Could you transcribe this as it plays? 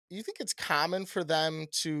you think it's common for them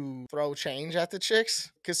to throw change at the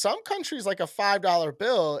chicks? Because some countries, like a $5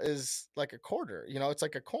 bill is like a quarter. You know, it's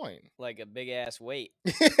like a coin. Like a big ass weight.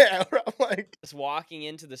 Yeah, I'm like, Just walking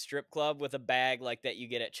into the strip club with a bag like that you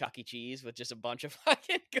get at Chuck E. Cheese with just a bunch of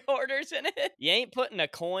fucking quarters in it. You ain't putting a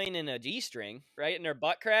coin in a G-string, right? In their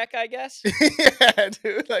butt crack, I guess. yeah,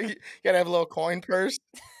 dude. Like, you gotta have a little coin purse.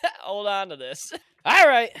 Hold on to this. All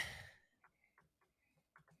right.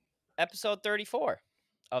 Episode 34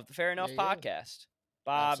 of the Fair Enough Yeah, yeah. podcast.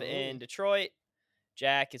 Bob in Absolutely. Detroit.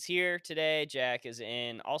 Jack is here today. Jack is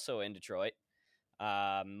also in Detroit.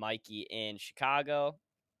 Mikey in Chicago.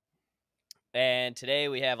 And today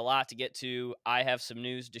we have a lot to get to. I have some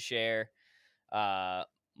news to share.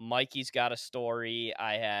 Mikey's got a story.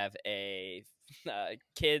 I have a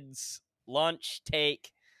kids lunch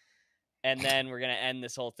take. And then we're going to end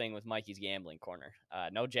this whole thing with Mikey's gambling corner.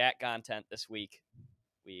 No Jack content this week.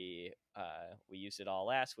 We used it all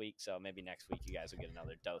last week, so maybe next week you guys will get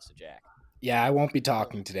another dose of Jack. Yeah, I won't be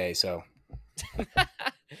talking today, so.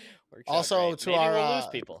 Also, to maybe our we'll lose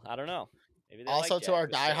people. I don't know. Maybe also like to our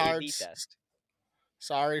Jack. It's the AB diehards. test.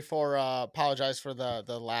 Sorry for apologize for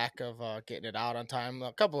the lack of getting it out on time.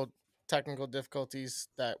 A couple of technical difficulties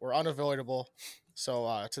that were unavoidable.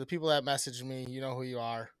 So to the people that messaged me, you know who you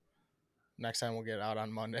are. Next time we'll get it out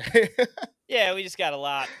on Monday. Yeah, we just got a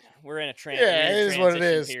lot. We're in a Yeah, it is what it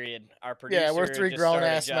is. period. Our producer Yeah, we're three just grown started a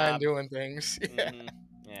ass men job. doing things. Yeah. Mhm.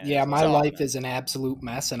 Yeah, my all life good. is an absolute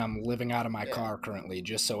mess, and I'm living out of my Yeah. car currently,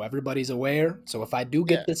 just so everybody's aware. So if I do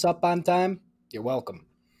get Yeah. this up on time, you're welcome.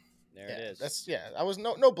 There Yeah, it is. I was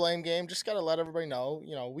no blame game. Just gotta let everybody know.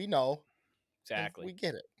 You know, we know. Exactly. We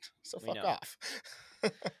get it. So We fuck know. off.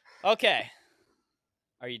 Okay.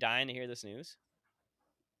 Are you dying to hear this news?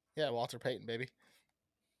 Yeah, Walter Payton, baby.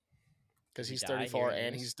 Because Did he he's die 34 hearing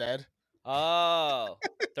and news? he's dead. Oh,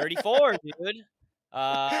 34, dude.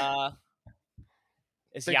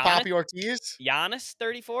 Is Big Papi Ortiz? Giannis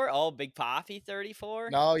 34? Oh, Big Papi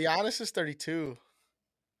 34? No, Giannis is 32.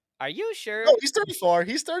 Are you sure? No, he's 34.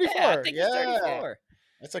 He's 34. Yeah, I think he's 34.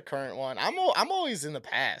 That's a current one. I'm always in the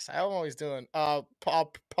past. I'm always doing Paul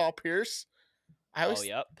Pierce.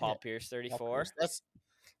 Yep. Paul Pierce Paul 34. Pierce.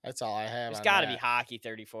 That's all I have. There's got to be hockey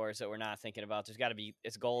 34s that we're not thinking about. There's got to be,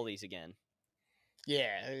 it's goalies again.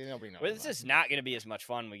 Yeah, nobody knows. Well, this is not going to be as much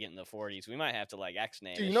fun when we get in the 40s. We might have to like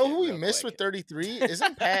X-name. Do you know who we missed with 33?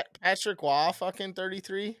 Isn't Patrick Waugh fucking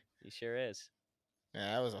 33? He sure is.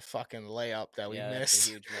 Yeah, that was a fucking layup that we That's missed.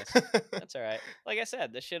 a huge miss. That's all right. Like I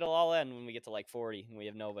said, this shit'll all end when we get to like 40 and we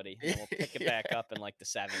have nobody. And we'll pick it back up in like the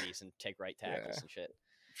 70s and take right tackles and shit.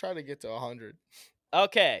 Try to get to 100.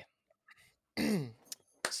 Okay.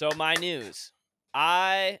 So my news.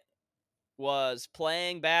 I was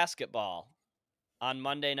playing basketball on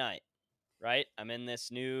Monday night, right? I'm in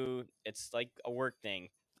this new, it's like a work thing.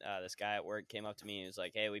 This guy at work came up to me and was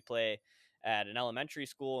like, hey, we play at an elementary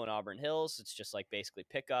school in Auburn Hills. It's just like basically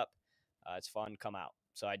pickup. It's fun. Come out.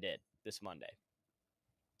 So I did this Monday.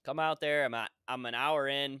 Come out there. I'm an hour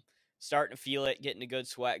in, starting to feel it, getting a good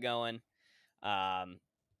sweat going.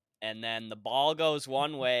 And then the ball goes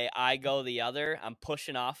one way, I go the other. I'm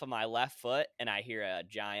pushing off of my left foot, and I hear a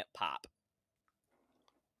giant pop.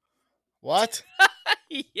 What?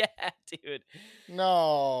 Yeah, dude.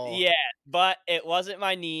 No. Yeah, but it wasn't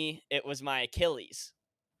my knee. It was my Achilles.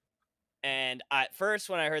 And at first,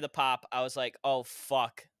 when I heard the pop, I was like, oh,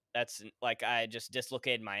 fuck. That's like I just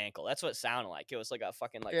dislocated my ankle. That's what it sounded like. It was like a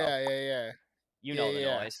fucking like, Yeah. You know the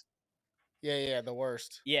noise. Yeah, the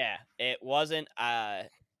worst. Yeah, it wasn't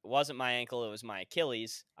my ankle, it was my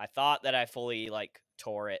Achilles. I thought that I fully like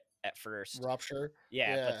tore it at first. Rupture?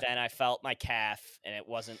 Yeah, but then I felt my calf and it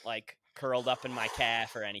wasn't like curled up in my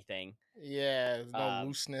calf or anything. Yeah, there's no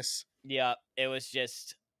looseness. Yeah, it was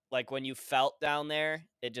just like when you felt down there,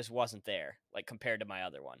 it just wasn't there, like compared to my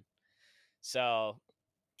other one. So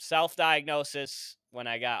self-diagnosis, when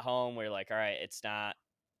I got home, we were like, all right, it's not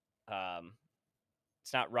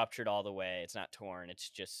ruptured all the way. It's not torn. It's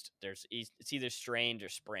just it's either strained or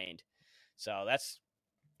sprained. So that's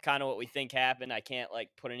kind of what we think happened. I can't like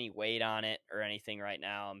put any weight on it or anything right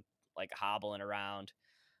now. I'm like hobbling around,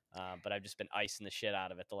 but I've just been icing the shit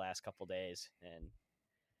out of it the last couple days. And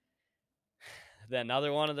then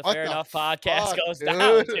another one of the Fair Enough podcast goes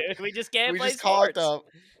down, dude. We just can't play sports.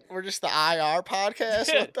 We're just the IR podcast.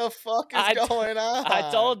 Dude, what the fuck is going on? I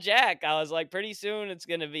told Jack, I was like, pretty soon it's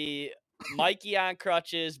going to be Mikey on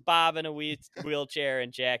crutches, Bob in a wheelchair,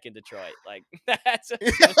 and Jack in Detroit. Like, that's what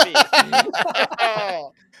it's going to be.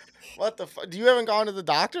 What the fuck? You haven't gone to the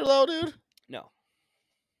doctor, though, dude? No.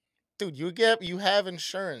 Dude, you have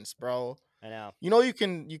insurance, bro. I know. You know, you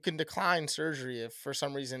can decline surgery if for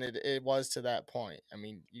some reason it was to that point. I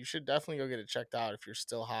mean, you should definitely go get it checked out if you're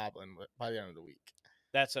still hobbling by the end of the week.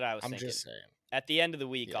 That's what I was I'm thinking. just saying. At the end of the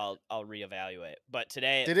week, Yeah. I'll reevaluate. But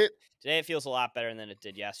today Did it feels a lot better than it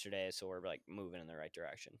did yesterday, so we're like moving in the right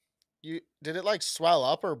direction. did it like swell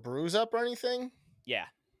up or bruise up or anything? Yeah,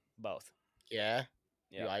 both. Yeah.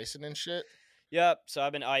 Yeah. You icing and shit? Yep. So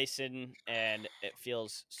I've been icing, and it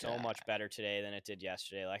feels so God. much better today than it did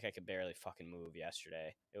yesterday. Like I could barely fucking move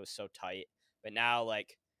yesterday. It was so tight. But now,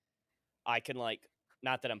 like, I can like,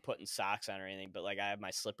 not that I'm putting socks on or anything, but like I have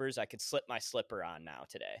my slippers. I could slip my slipper on now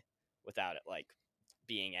today without it like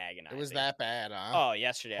being agonizing. It was that bad, huh? Oh,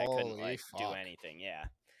 yesterday I couldn't Holy like do fuck. anything. Yeah.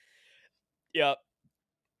 Yep.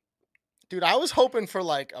 Dude, I was hoping for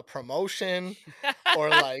like a promotion or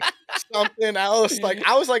like something else. Like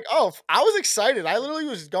I was like, oh, I was excited. I literally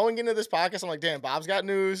was going into this podcast. I'm like, damn, Bob's got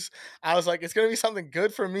news. I was like, it's gonna be something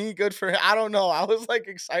good for me, good for him. I don't know. I was like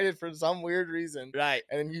excited for some weird reason. Right.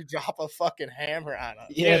 And then you drop a fucking hammer on us.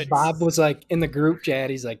 Yeah, Dude. Bob was like in the group chat.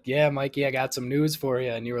 He's like, "Yeah, Mikey, I got some news for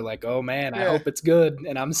you," and you were like, "Oh man, I Yeah. hope it's good."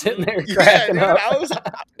 And I'm sitting there Yeah, cracking dude, up. I was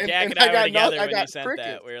Jack and I were together when you got sent crickets.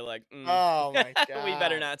 that. We were like, Oh my god. we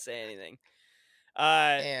better not say anything.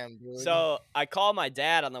 Damn, dude. So I call my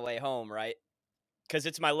dad on the way home, right? Because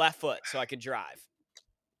it's my left foot, so I could drive.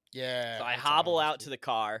 Yeah. So I hobble out to the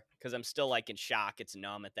car because I'm still like in shock. It's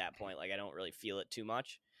numb at that point. Like I don't really feel it too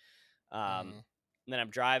much. And then I'm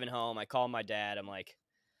driving home. I call my dad. I'm like,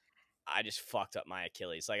 I just fucked up my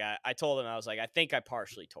Achilles. Like I told him, I was like, I think I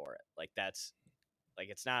partially tore it. Like that's like,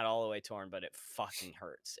 it's not all the way torn, but it fucking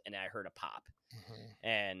hurts. And I heard a pop.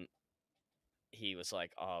 And he was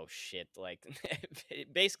like, oh shit. Like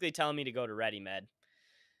basically telling me to go to ReadyMed.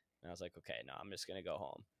 And I was like, okay, no, I'm just going to go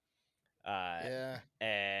home. Yeah.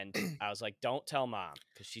 And I was like, don't tell mom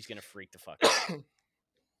because she's going to freak the fuck out.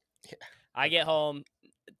 Yeah. I get home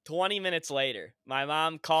 20 minutes later. My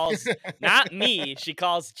mom calls, not me, she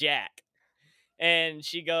calls Jack. And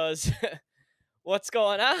she goes, what's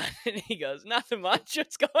going on? And he goes, nothing much.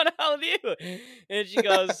 What's going on with you? And she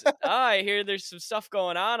goes, oh, I hear there's some stuff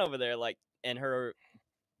going on over there. Like, and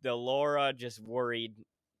the Laura just worried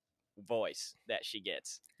voice that she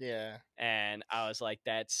gets. Yeah. And I was like,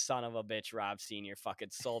 that son of a bitch, Rob Sr. fucking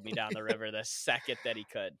sold me down the river the second that he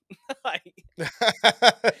could. Like,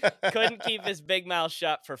 couldn't keep his big mouth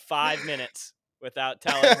shut for 5 minutes without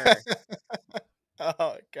telling her.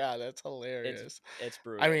 Oh god, that's hilarious. It's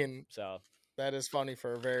brutal. I mean, so that is funny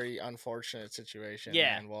for a very unfortunate situation.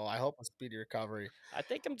 Yeah. Man. Well, I hope a speedy recovery. I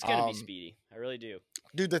think I'm just gonna be speedy. I really do.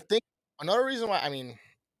 Dude, another reason why, I mean,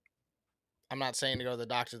 I'm not saying to go to the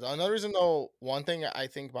doctor. Another reason, though, one thing I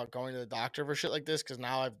think about going to the doctor for shit like this, because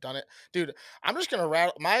now I've done it. Dude, I'm just going to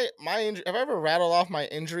rattle my injury. Have I ever rattled off my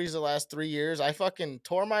injuries the last 3 years? I fucking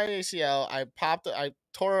tore my ACL. I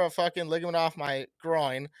tore a fucking ligament off my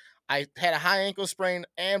groin. I had a high ankle sprain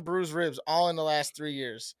and bruised ribs all in the last 3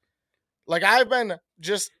 years. Like, I've been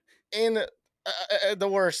just in the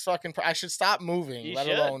worst fucking. I should stop moving, let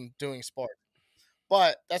alone doing sport.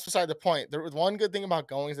 But that's beside the point. The one good thing about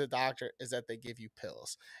going to the doctor is that they give you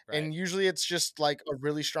pills. Right. And usually it's just like a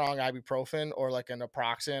really strong ibuprofen or like an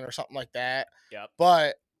naproxen or something like that. Yep.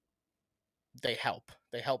 But they help.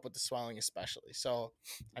 They help with the swelling especially. So,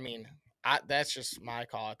 I mean, that's just my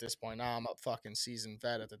call at this point. Now I'm a fucking seasoned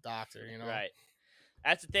vet at the doctor, you know? Right.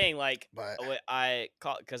 That's the thing. Like, I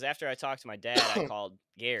called because after I talked to my dad, I called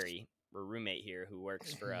Gary, our roommate here, who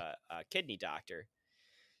works for a kidney doctor.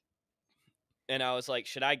 And I was like,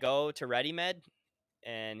 should I go to ReadyMed?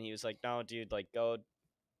 And he was like, no, dude, like, go,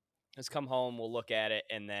 let's come home. We'll look at it.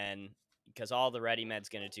 And then, because all the ReadyMed's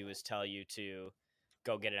going to do is tell you to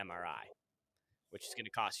go get an MRI, which is going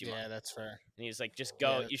to cost you money. Yeah, that's fair. And he's like, just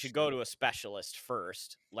go. You should go to a specialist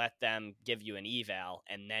first. Let them give you an eval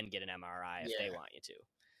and then get an MRI if they want you to.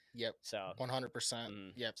 Yep. So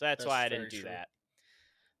 100%. Yep. So that's why I didn't do that.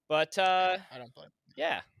 But I don't blame.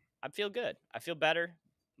 Yeah, I feel good. I feel better.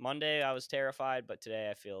 Monday I was terrified, but today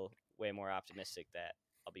I feel way more optimistic that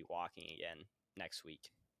I'll be walking again next week.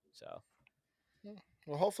 So,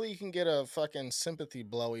 well, hopefully you can get a fucking sympathy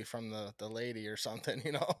blowy from the lady or something,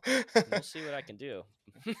 you know. We'll see what I can do.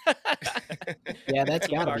 Yeah, that's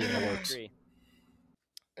gotta be in the works.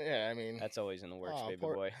 Yeah, I mean, that's always in the works, baby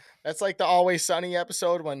boy. That's like the Always Sunny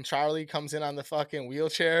episode when Charlie comes in on the fucking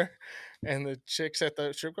wheelchair, and the chicks at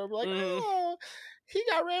the strip club are like, "Oh, he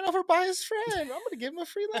got ran over by his friend. I'm gonna give him a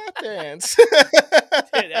free lap dance."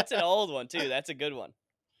 Dude, that's an old one too. That's a good one.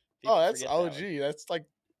 People that's OG. That's like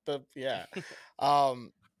yeah.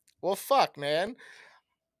 Well, fuck, man.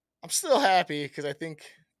 I'm still happy because I think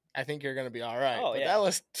I think you're gonna be all right. Oh, But yeah. that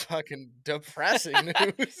was fucking depressing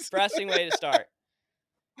news. Depressing way to start.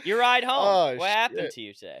 Your ride home. Oh, What happened shit. to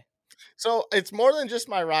you today? So it's more than just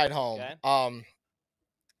my ride home. Okay.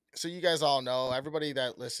 So you guys all know, everybody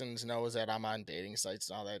that listens knows that I'm on dating sites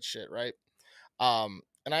and all that shit, right? And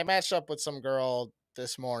I matched up with some girl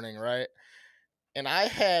this morning, right? And I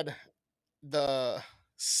had the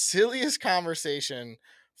silliest conversation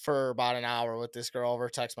for about an hour with this girl over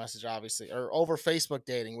text message, obviously, or over Facebook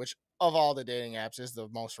dating, which of all the dating apps is the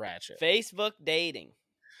most ratchet. Facebook dating.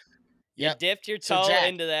 You Yep. dipped your So toe Jack.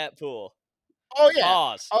 into that pool. Oh yeah.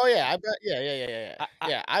 Pause. Oh yeah. I bet.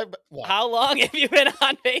 Yeah. What? How long have you been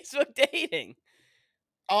on Facebook dating?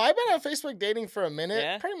 Oh, I've been on Facebook dating for a minute,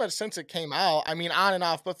 Yeah? pretty much since it came out. I mean, on and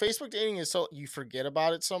off. But Facebook dating is so you forget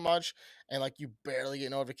about it so much, and like you barely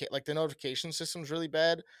get notification. Like the notification system's really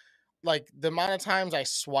bad. Like the amount of times I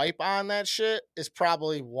swipe on that shit is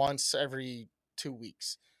probably once every 2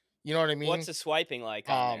 weeks. You know what I mean? What's the swiping like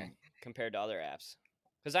on there compared to other apps?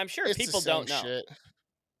 Because I'm sure It's the people same don't know. shit.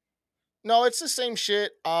 No, it's the same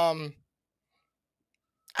shit. I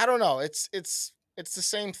don't know. It's the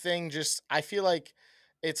same thing. Just I feel like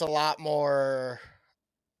it's a lot more.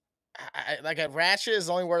 Like a ratchet is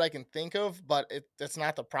the only word I can think of, but that's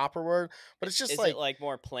not the proper word. But it's just Is it like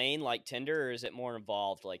more plain like Tinder, or is it more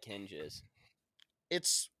involved like Hinge is?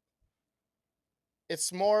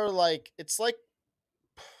 it's more like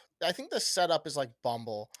I think the setup is like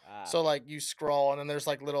Bumble. So like you scroll and then there's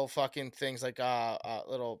like little fucking things like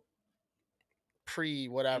little pre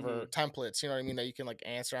whatever templates, you know what I mean, that you can like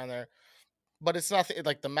answer on there. But it's nothing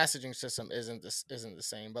like the messaging system isn't the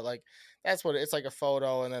same. But like that's what it's like, a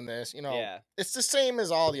photo and then this, you know. Yeah. It's the same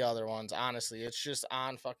as all the other ones, honestly. It's just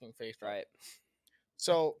on fucking Facebook. Right.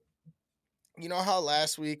 So you know how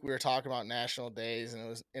last week we were talking about national days and it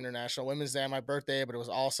was International Women's Day on my birthday, but it was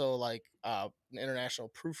also like an International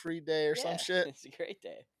Proofread Day or some shit. It's a great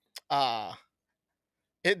day.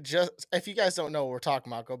 It just, if you guys don't know what we're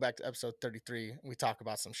talking about, go back to episode 33. We talk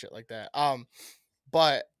about some shit like that.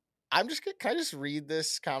 But I'm just gonna, can I just read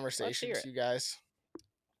this conversation to you guys?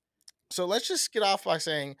 So let's just get off by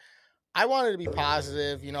saying I wanted to be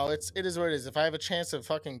positive. You know, it is what it is. If I have a chance of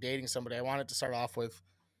fucking dating somebody, I want it to start off with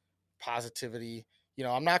positivity. You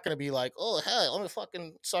know, I'm not gonna be like, oh hey, let me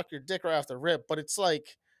fucking suck your dick right off the rip. But it's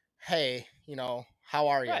like, hey, you know, how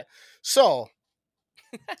are you? Right. So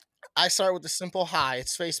I start with the simple hi.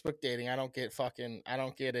 It's Facebook dating. I don't get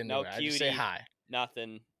into No it. cutie, I just say hi.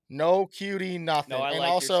 Nothing. No cutie, nothing. No, I and like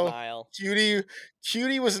also, your smile.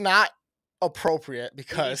 Cutie was not appropriate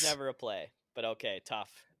because Cutie's never a play, but okay, tough.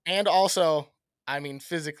 And also, I mean,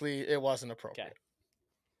 physically, it wasn't appropriate. Okay.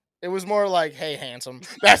 It was more like, hey, handsome.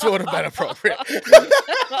 That's what would have been appropriate.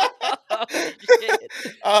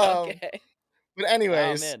 Oh, okay. But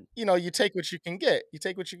anyways, you know, you take what you can get. You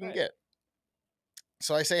take what you can get.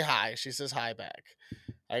 So I say hi. She says hi back.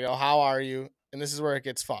 I go, how are you? And this is where it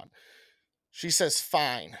gets fun. She says,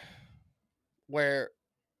 fine. Where,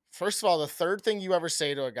 first of all, the third thing you ever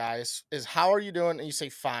say to a guy is how are you doing? And you say,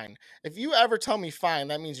 fine. If you ever tell me fine,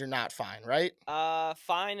 that means you're not fine, right?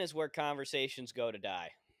 Fine is where conversations go to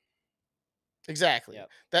die. Exactly. Yep.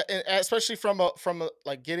 That, especially from a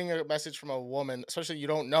like getting a message from a woman, especially you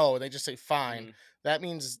don't know, they just say fine. That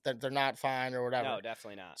means that they're not fine or whatever. No,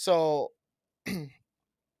 definitely not. So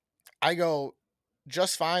I go,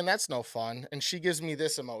 just fine. That's no fun. And she gives me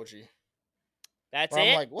this emoji. That's it.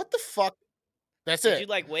 I'm like, what the fuck? That's it. Did you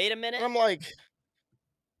like wait a minute? And I'm like,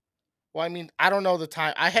 well, I mean, I don't know the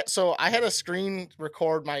time. I had a screen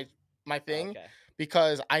record my thing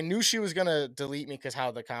because I knew she was gonna delete me because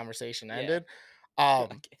how the conversation ended.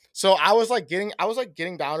 So I was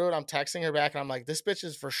getting down to it. I'm texting her back and I'm like, this bitch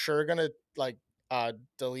is for sure gonna like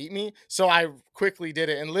delete me. So I quickly did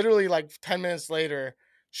it, and literally like 10 minutes later,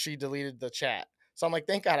 she deleted the chat. So I'm like,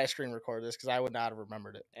 thank God I screen recorded this because I would not have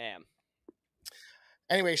remembered it. Damn.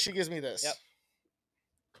 Anyway, she gives me this. Yep.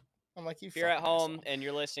 I'm like, if you're at home and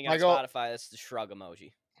you're listening on Spotify, that's the shrug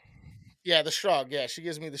emoji. Yeah, the shrug. Yeah, she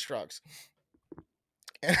gives me the shrugs.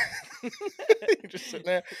 And just sitting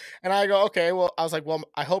there. And I go, okay, well, I was like, well,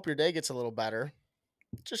 I hope your day gets a little better.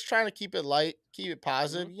 Just trying to keep it light, keep it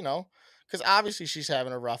positive, you know, because obviously she's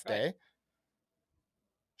having a rough day.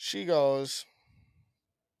 She goes,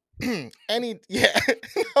 she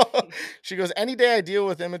goes, any day I deal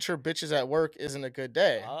with immature bitches at work isn't a good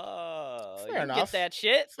day. Oh, fair enough. Get that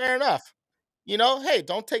shit? Fair enough. You know, hey,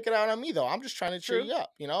 don't take it out on me though. I'm just trying to cheer you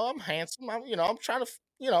up. You know, I'm handsome. I'm trying to,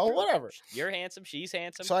 whatever. You're handsome. She's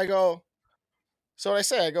handsome. So what I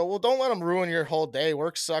say, well, don't let them ruin your whole day.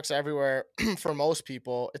 Work sucks everywhere for most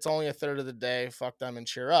people. It's only a third of the day. Fuck them and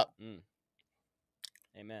cheer up.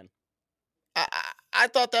 Amen. I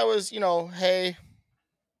thought that was, hey,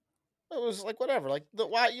 it was like whatever. Like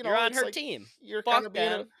why, You're on it's her like team. you're kind Fuck of being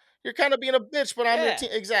them. you're kind of being a bitch, but I'm your Yeah. team.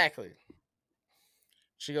 Exactly.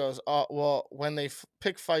 She goes, "Oh, well, when they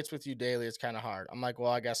pick fights with you daily, it's kind of hard." I'm like,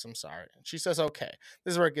 "Well, I guess I'm sorry." And she says, "Okay."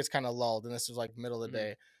 This is where it gets kind of lulled, and this is like middle of the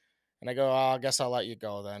day. And I go, "Oh, I guess I'll let you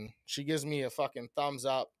go then." She gives me a fucking thumbs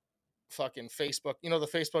up, fucking Facebook. You know the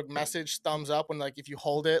Facebook message thumbs up when like if you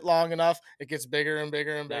hold it long enough, it gets bigger and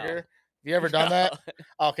bigger and No. bigger. Have you ever done that?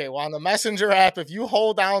 Okay, well on the Messenger app, if you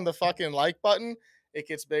hold down the fucking like button, it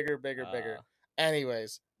gets bigger, bigger, bigger.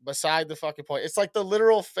 Anyways, beside the fucking point, it's like the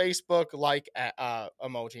literal Facebook like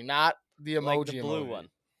emoji, not the emoji, Like the blue emoji. one.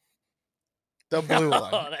 The blue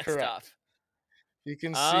one. Oh, that's Correct. tough. You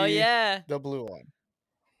can Oh, see yeah. the blue one.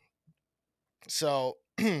 So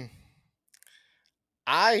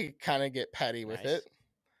I kind of get petty with Nice. it.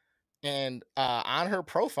 And on her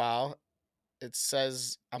profile, it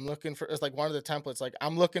says, I'm looking for, it's like one of the templates, like,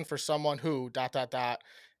 I'm looking for someone who, ...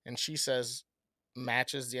 And she says,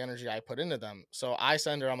 matches the energy I put into them. So I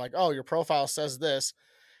send her, I'm like, oh, your profile says this.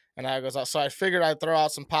 And I goes, so I figured I'd throw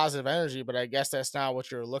out some positive energy, but I guess that's not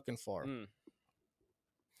what you're looking for.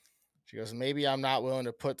 She goes, maybe I'm not willing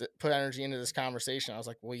to put energy into this conversation. I was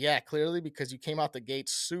like, well, yeah, clearly, because you came out the gate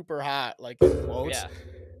super hot, like in quotes. Yeah.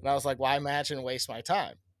 And I was like, why match and waste my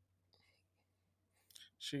time?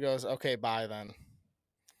 She goes, okay, bye then.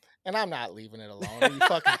 And I'm not leaving it alone. Are you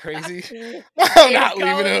fucking crazy? I'm not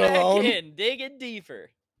leaving it alone. Digging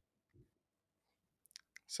deeper.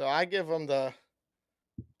 So I give him the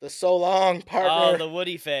so long partner. Oh, the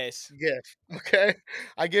Woody face. Gift. Okay.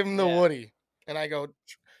 I give him the Woody. And I go,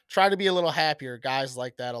 try to be a little happier. Guys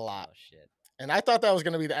like that a lot. Oh shit. And I thought that was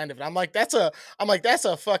gonna be the end of it. I'm like, that's a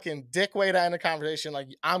fucking dick way to end a conversation. Like,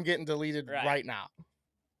 I'm getting deleted right now.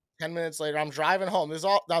 10 minutes later, I'm driving home.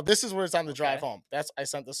 This is where it's on the drive home. I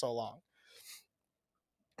sent this so long.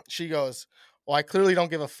 She goes, well, I clearly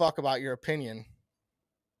don't give a fuck about your opinion.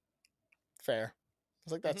 Fair. I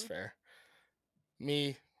was like, that's fair.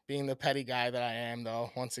 Me being the petty guy that I am,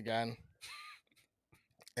 though, once again.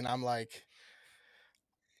 And I'm like,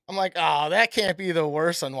 oh, that can't be the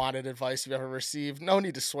worst unwanted advice you've ever received. No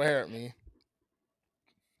need to swear at me.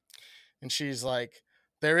 And she's like,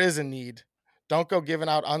 there is a need. Don't go giving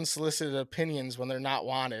out unsolicited opinions when they're not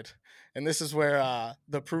wanted. And this is where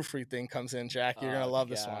the proofread thing comes in, Jack. You're gonna love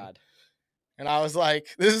this one. And I was like,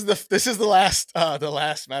 this is the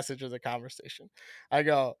last message of the conversation. I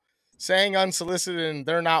go, saying unsolicited and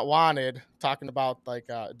they're not wanted, talking about like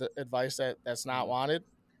the advice that's not wanted.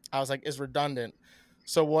 I was like, is redundant.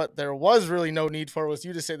 So what there was really no need for was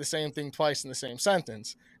you to say the same thing twice in the same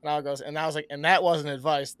sentence. And I was like, and that wasn't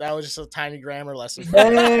advice. That was just a tiny grammar lesson.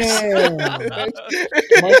 Damn.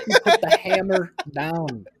 Mikey put the hammer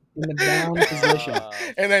down in the down position.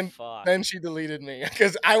 And then she deleted me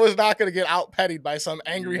because I was not going to get out pettied by some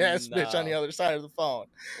angry ass bitch on the other side of the phone.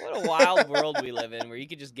 What a wild world we live in where you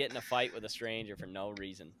could just get in a fight with a stranger for no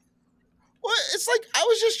reason. Well, it's like I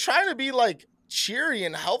was just trying to be like cheery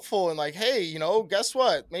and helpful and like, hey, guess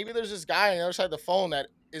what? Maybe there's this guy on the other side of the phone that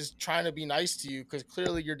is trying to be nice to you because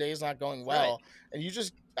clearly your day's not going well. Right. And you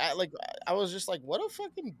just I was just like, what a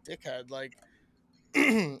fucking dickhead. Like,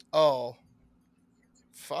 oh,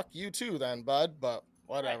 fuck you too then, bud. But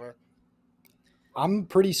whatever. I'm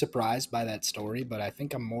pretty surprised by that story, but I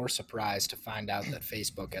think I'm more surprised to find out that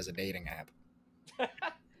Facebook has a dating app. Dude,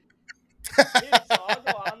 so I'll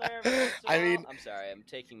go on there. I'm sorry, I'm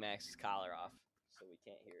taking Max's collar off so we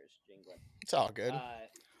can't hear his jingling. It's all good.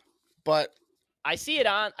 But I see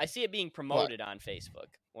it being promoted on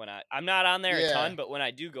Facebook when I'm not on there a ton, but when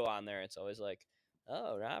I do go on there, it's always like,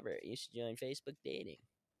 oh, Robert, you should join Facebook dating.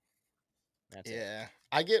 That's it.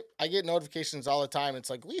 I get notifications all the time. It's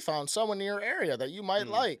like, we found someone in your area that you might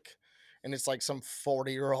like, and it's like some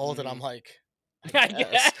 40-year-old, and I'm like, I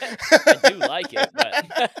do like it,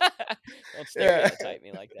 but don't stereotype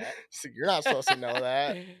me like that. So you're not supposed to know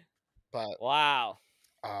that. But wow.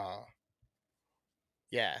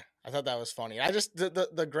 Yeah, I thought that was funny. I just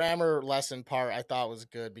the grammar lesson part I thought was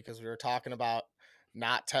good because we were talking about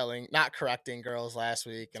not correcting girls last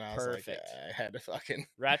week, and I was like, I had to fucking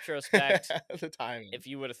retrospect the timing. If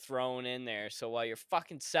you would have thrown in there, so while you're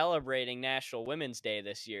fucking celebrating National Women's Day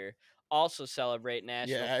this year, also celebrate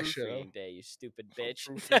National Proofreading Day, you stupid bitch.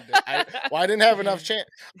 I didn't have enough chance.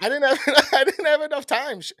 I didn't have enough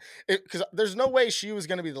time because there's no way she was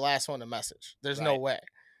going to be the last one to message. There's no way.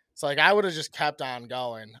 So like I would have just kept on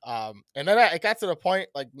going. And then it got to the point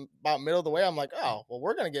like about middle of the way. I'm like, oh well,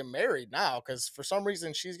 we're gonna get married now because for some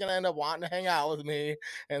reason she's gonna end up wanting to hang out with me,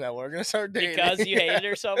 and then we're gonna start dating because you hated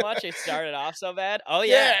her so much. It started off so bad. Oh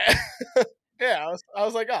yeah. Yeah, I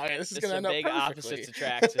was like, oh, yeah, this is It's gonna a end up big perfectly. opposites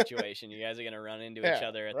attract situation. You guys are gonna run into each Yeah,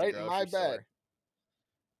 other at the right in my grocery bed. store.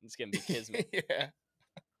 It's gonna be kismet Yeah,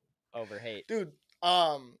 over hate. dude. So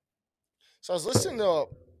I was listening to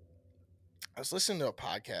a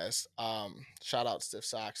podcast. Shout out Stiff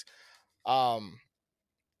Socks.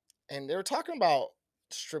 And they were talking about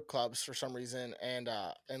strip clubs for some reason, and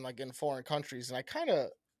like in foreign countries, and I kind of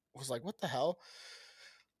was like, what the hell?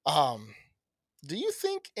 Do you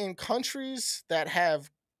think in countries that have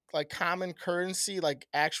like common currency, like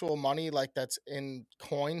actual money, like that's in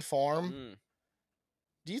coin form, Mm.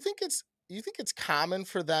 do you think it's common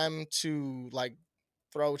for them to like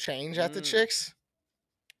throw change at the Mm. chicks?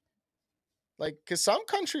 Like, cause some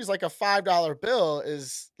countries like a $5 bill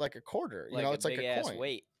is like a quarter, Like it's a like big a ass coin.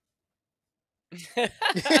 weight.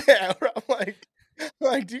 Yeah, I'm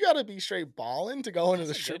like, do you got to be straight balling to go into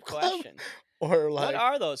That's the a strip good club, question. or What like,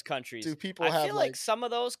 are those countries? do people I have feel like like, some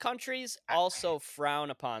of those countries I- also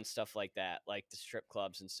frown upon stuff like that, like the strip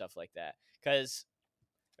clubs and stuff like that. Because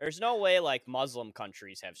there's no way like Muslim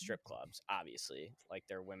countries have strip clubs, obviously. Like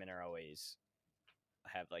their women are always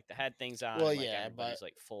have like the head things on, well, and like yeah, but everybody's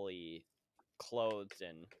like fully clothed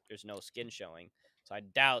and there's no skin showing. So I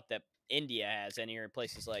doubt that India has any, or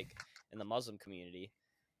places like in the Muslim community.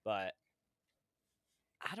 But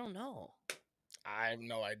I don't know. I have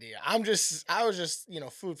no idea. I was just,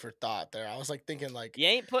 food for thought there. I was like thinking like, You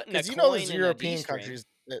ain't putting a because coin there's in a European D-string. countries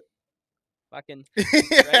that, Fucking yeah,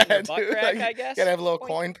 right in your butt dude, crack, like, I guess. gotta have a little Boink.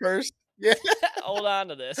 coin purse. Yeah, Hold on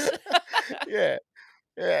to this. yeah,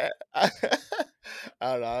 yeah. I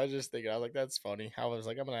don't know. I was just thinking. I was like, that's funny. I was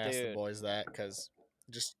like, I'm gonna ask the Dude. boys that because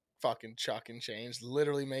just fucking chucking change,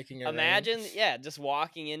 literally making it rain. Imagine, yeah, just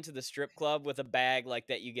walking into the strip club with a bag like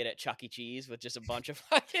that you get at Chuck E. Cheese with just a bunch of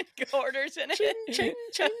fucking quarters in it. Ching, ching,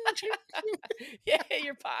 ching, ching. Yeah,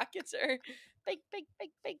 your pockets are big.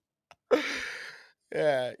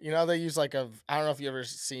 Yeah, they use like I don't know if you ever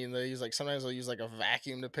seen, they use like, sometimes they'll use like a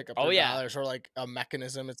vacuum to pick up Oh, their yeah. dollars, or like a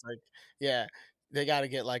mechanism. It's like, yeah, they got to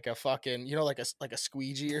get like a fucking, like a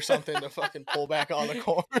squeegee or something to fucking pull back all the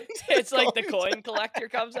coins. It's like the coin collector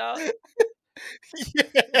comes out. Yeah,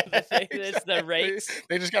 The thing, it's the exactly. rakes.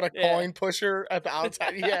 They just got a Yeah. coin pusher at the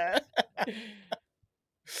outside. Yeah.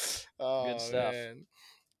 Oh, Good stuff. man.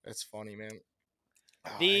 That's funny, man.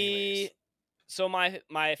 Oh, The anyways. so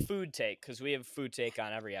my food take, because we have food take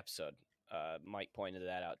on every episode. Mike pointed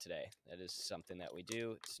that out today. That is something that we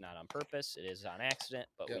do. It's not on purpose. It is on accident,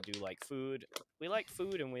 but Yep. we do like food. We like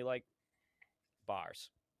food and we like bars.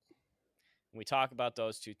 And we talk about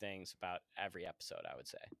those two things about every episode, I would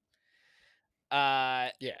say.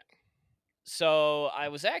 Yeah. So I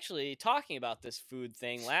was actually talking about this food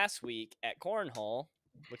thing last week at Cornhole,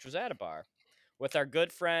 which was at a bar, with our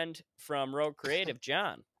good friend from Rogue Creative,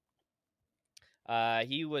 John.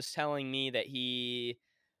 He was telling me that he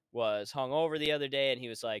was hungover the other day, and he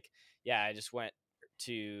was like, yeah, I just went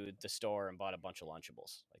to the store and bought a bunch of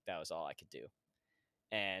Lunchables. Like, that was all I could do.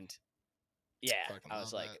 And yeah, Fucking I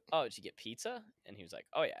was love like, that. oh, did you get pizza? And he was like,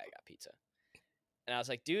 oh yeah, I got pizza. And I was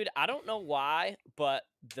like, dude, I don't know why, but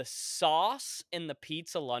the sauce in the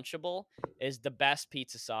pizza Lunchable is the best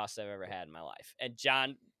pizza sauce I've ever had in my life. And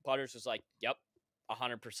John Butters was like, yep,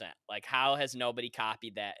 100%. Like, how has nobody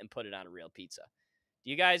copied that and put it on a real pizza?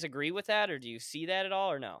 Do you guys agree with that, or do you see that at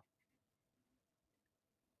all, or no?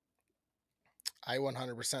 I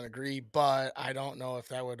 100% agree, but I don't know if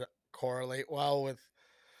that would correlate well with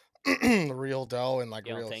real dough and like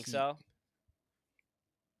You real don't think heat. so?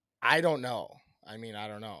 I don't know. I mean, I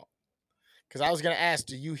don't know. Because I was going to ask,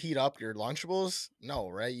 do you heat up your Lunchables? No,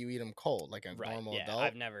 right? You eat them cold like a normal yeah, adult.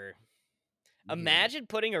 I've never. Imagine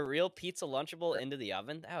putting a real pizza Lunchable into the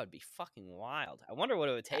oven. That would be fucking wild. I wonder what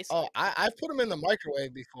it would taste like. I've put them in the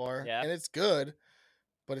microwave before, Yeah. and it's good,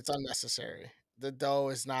 but it's unnecessary. The dough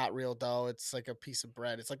is not real dough. It's like a piece of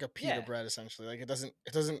bread. It's like a pita Yeah. bread, essentially. Like, it doesn't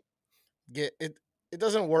get it. It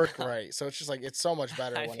doesn't work right. So it's just like, it's so much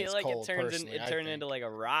better I when feel it's like cold. it Personally, turned into like a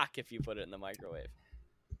rock if you put it in the microwave.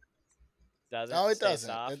 Does it? No, it Stay doesn't.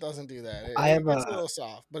 soft? It doesn't do that. It, I have it's a- a little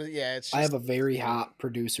soft, but yeah, it's just. I have a very hot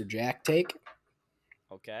producer Jack take.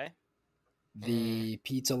 Okay. The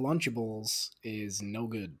pizza Lunchables is no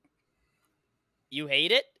good. You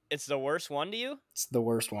hate it? It's the worst one to you? It's the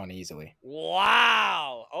worst one easily.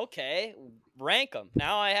 Wow. Okay. Rank them.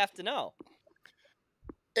 Now I have to know.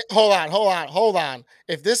 Hold on.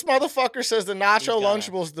 If this motherfucker says the Nacho gonna.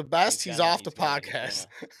 Lunchable is the best, he's off the gonna. podcast.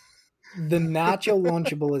 The Nacho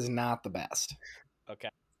Lunchable is not the best. Okay.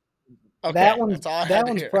 Okay, that one's that's all I had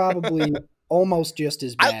to one's hear. probably almost just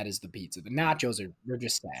as bad as the pizza. The nachos they're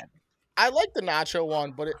just sad. I like the nacho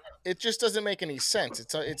one, but it just doesn't make any sense.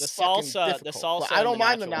 It's The fucking salsa, difficult. the salsa. But I don't and the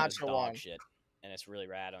mind the nacho one is nacho dog one. shit. and it's really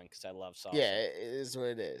rattling because I love salsa. Yeah, it is what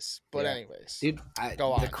it is. But Yeah. anyways, Dude,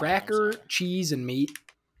 Go on. the I'm cracker, sorry. cheese, and meat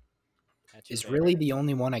That's your is favorite? really the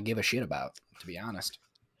only one I give a shit about, to be honest.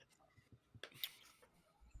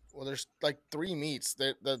 well, there's like 3 meats.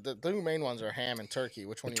 The 2 main ones are ham and turkey.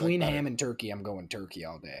 Which one Between you like better? ham and turkey, I'm going turkey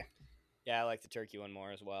all day. Yeah, I like the turkey one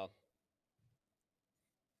more as well.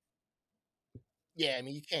 Yeah, I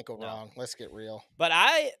mean you can't go No. wrong. Let's get real. But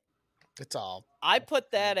I It's all.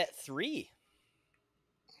 put that at 3.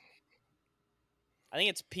 I think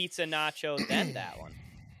it's pizza, nacho, then that one.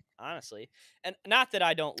 Honestly, and not that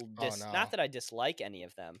I don't Oh, no. not that I dislike any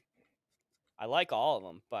of them. I like all of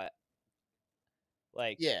them, but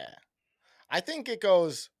like Yeah, I think it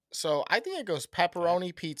goes. So I think it goes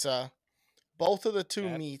pepperoni pizza, both of the 2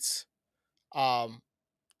 Okay. meats,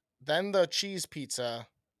 then the cheese pizza,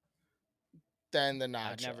 then the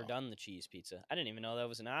nacho. I've never done the cheese pizza. I didn't even know that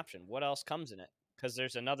was an option. What else comes in it? Because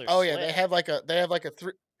there's another. Oh yeah, slit. they have like a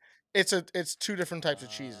 3. It's 2 different types of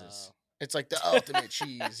cheeses. Oh. It's like the ultimate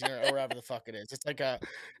cheese, or whatever the fuck it is.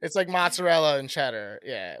 It's like mozzarella and cheddar.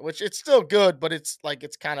 Yeah, which it's still good, but it's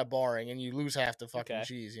kind of boring, and you lose half the fucking Okay.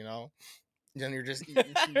 cheese. Then you're just eating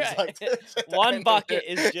cheese Right. like this at the One end of bucket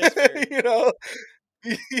it. is just for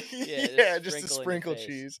yeah, just a sprinkle in your sprinkle face.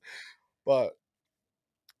 cheese. But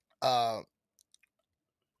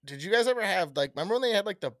did you guys ever have remember when they had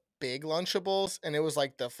like the big Lunchables and it was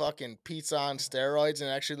like the fucking pizza on steroids and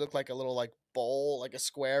it actually looked like a little bowl, like a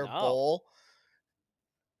square No. bowl?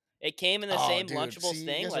 It came in the Oh, same dude, Lunchables see, you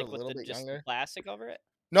thing, guys are a like with little the bit just younger. plastic over it.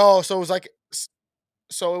 No, so it was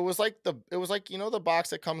like the box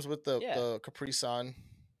that comes with the Yeah. Capri Sun.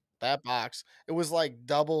 That box. It was like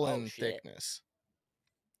double Oh in shit. thickness.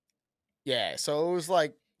 Yeah, so it was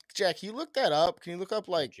like, Jack, can you look that up? Can you look up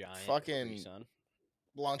Giant Capri fucking Sun.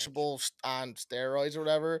 Lunchables on steroids or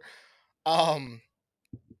whatever?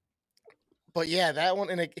 But yeah, that one,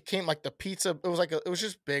 and it came like the pizza. It was it was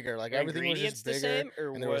just bigger. Like Were everything was ingredients just the bigger, same,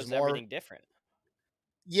 or and there was was more. everything different?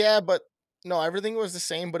 Yeah, but no, everything was the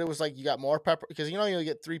same. But it was like you got more pepper because you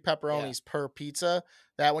get 3 pepperonis per pizza.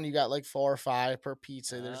 That one you got like 4 or 5 per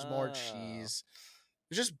pizza. There's more Oh. cheese. It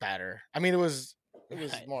was just better. I mean, it was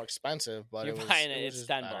Right. more expensive, but You're it was buying it. it was It's just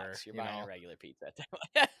 $10. better, You're you buying know? a regular pizza.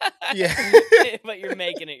 Yeah. But you're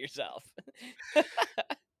making it yourself.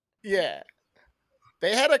 Yeah.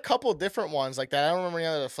 They had a couple different ones like that. I don't remember any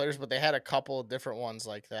other flavors, but they had a couple different ones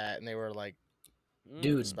like that, and they were like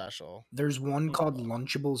Dude, special. there's one called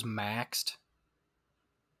Lunchables Maxed,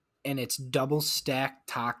 and it's double stacked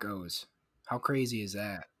tacos. How crazy is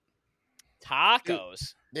that?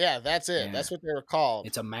 Tacos. Yeah, that's it. Yeah. That's what they were called.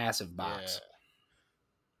 It's a massive box.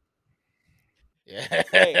 Yeah.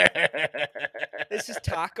 Wait. This is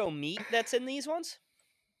taco meat that's in these ones?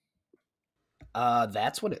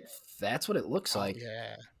 That's what it looks like.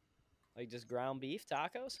 Yeah. Like just ground beef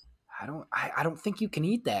tacos? I don't think you can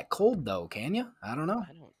eat that cold though, can you? I don't know.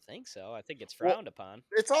 I don't think so. I think it's Well, frowned upon.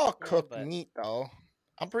 It's all Yeah, cooked but- meat though.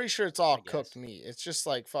 I'm pretty sure it's all I cooked guess. meat. It's just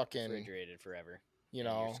like fucking, Refrigerated forever. you in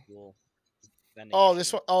your know. school vending Oh,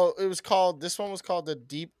 this machine. one. Oh, this one was called the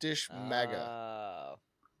deep dish mega. Oh.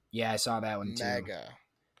 Yeah, I saw that one too. Mega.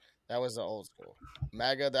 That was the old school.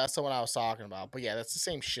 Mega, that's the one I was talking about. But yeah, that's the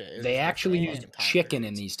same shit. It was They just actually different used fucking time chicken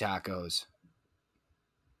in periods. these tacos.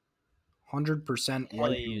 100% Yeah, white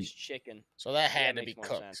they use meat. chicken. So that Yeah, had to makes be more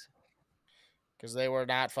cooked. sense. Because they were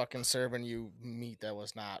not fucking serving you meat that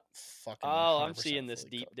was not fucking. Oh, I'm 100% seeing this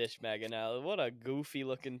fully deep cooked. dish mega now. What a goofy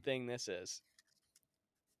looking thing this is.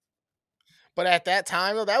 But at that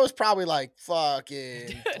time though, that was probably like fucking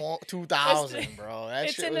 2000, bro. That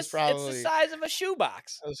It's shit in was it's probably. the size of a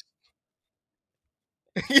shoebox. It's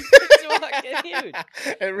fucking huge.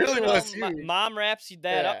 It really You know, was huge. Mom wraps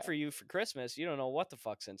that Yeah. up for you for Christmas. You don't know what the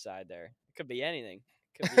fuck's inside there. It could be anything.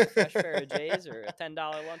 It could be a fresh pair of J's or a $10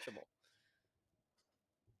 Lunchable.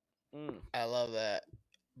 I love that.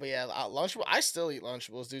 But yeah, Lunchable. I still eat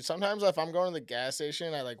Lunchables, dude. Sometimes if I'm going to the gas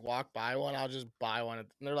station, I like walk by one. I'll just buy one, and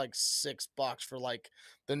they're like $6 for like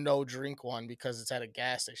the no drink one because it's at a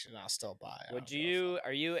gas station. I'll still buy.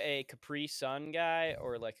 Are you a Capri Sun guy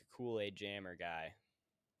or like a Kool-Aid Jammer guy?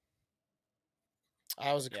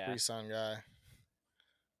 I was a Capri Sun guy.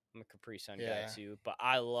 I'm a Capri Sun guy too, but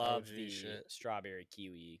I love the strawberry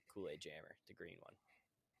kiwi Kool-Aid Jammer, the green one.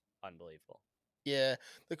 Unbelievable. Yeah,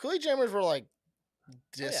 the Kool-Aid Jammers were like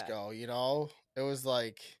disco, you know? It was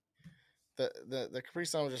like the Capri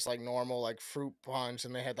Sun was just like normal, like fruit punch,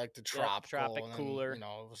 and they had like the tropic and cooler. Then, you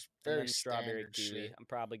know, it was very strawberry kiwi. shit. I'm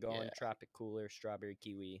probably going tropic cooler, strawberry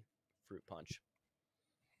kiwi, fruit punch.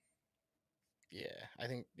 Yeah, I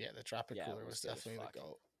think the tropic cooler was definitely the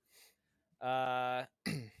goat.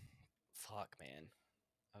 Fuck, man.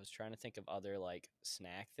 I was trying to think of other like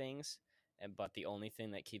snack things, but the only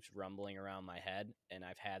thing that keeps rumbling around my head, and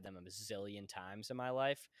I've had them a zillion times in my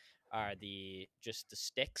life, are the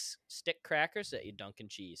stick crackers that you dunk in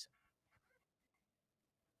cheese.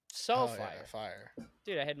 So Oh, fire. yeah, fire.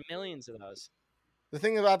 Dude, I had millions of those. The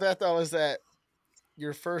thing about that though is that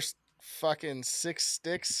your first fucking 6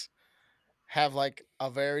 sticks have like a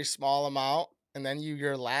very small amount, and then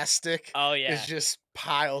your last stick Oh yeah, is just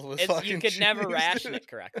piled with it's, fucking you could never cheese, ration dude. it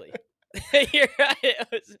correctly. You're right. It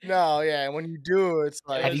was, No, yeah, and when you do, it's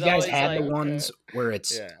like, Have was you guys always had the like- ones where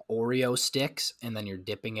it's Yeah. Oreo sticks and then you're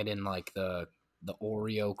dipping it in like the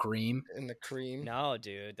Oreo cream? in the cream. no,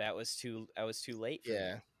 dude, that was too late for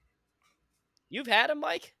Yeah. me. You've had them,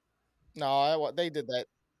 Mike? No, they did that.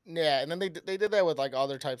 Yeah, and then they did that with like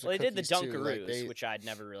other types Well, of they did the cookies too. Dunkaroos, Like which I'd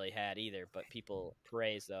never really had either, but people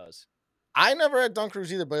praise those. I never had Dunkaroos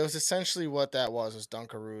either, but it was essentially what that was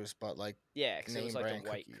Dunkaroos, but like Yeah, because it name was like brand the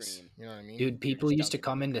white cookies. cream. You know what I mean? Dude, people just used to dunking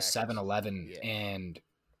come them in into crackers. 7-Eleven Yeah. and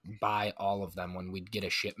buy all of them when we'd get a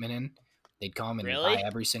shipment in. They'd come and Really? buy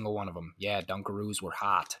every single one of them. Yeah, Dunkaroos were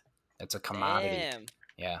hot. That's a commodity. Damn.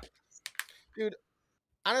 Yeah.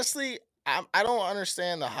 Honestly, I don't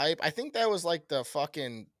understand the hype. I think that was like the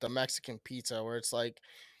Mexican pizza where it's like,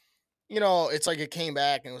 it's like it came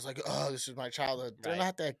back and it was like, oh, this is my childhood. They're Right.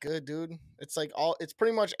 not that good, dude. It's like it's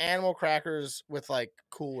pretty much animal crackers with like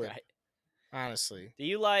Cool Whip, Right. honestly, Do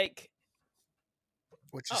you like?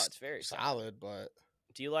 which Oh, is it's very solid. solid, but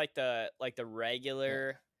Do you like the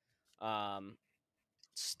regular,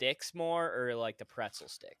 sticks more, or like the pretzel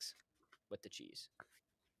sticks with the cheese?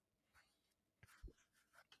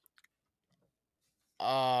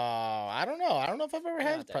 I don't know. I don't know if I've ever They're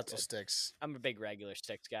had not that pretzel good. sticks. I'm a big regular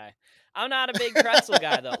sticks guy. I'm not a big pretzel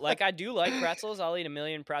guy though. Like I do like pretzels. I'll eat a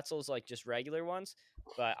million pretzels, like just regular ones.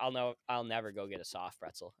 But I'll never go get a soft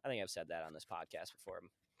pretzel. I think I've said that on this podcast before.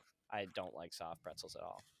 I don't like soft pretzels at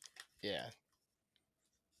all. Yeah.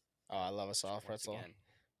 Oh, I love a soft Once pretzel. again,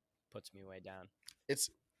 puts me way down. It's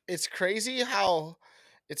crazy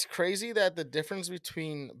that the difference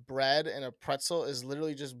between bread and a pretzel is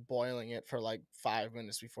literally just boiling it for like 5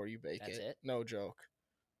 minutes before you bake That's it. it? No joke.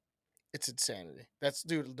 It's insanity.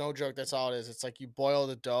 Dude, no joke. That's all it is. It's like you boil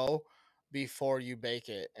the dough before you bake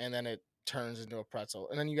it, and then it turns into a pretzel,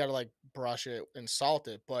 and then you got to like brush it and salt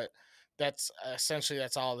it. But that's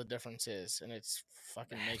all the difference is, and it's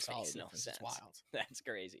fucking That makes all the makes no difference. sense. It's wild. That's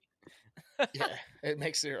crazy. Yeah, it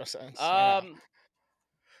makes 0 sense. I know.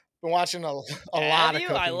 Been watching a lot have of you?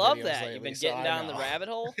 cooking I love videos that. lately, You've been so getting I down the know. rabbit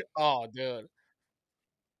hole. Oh, dude.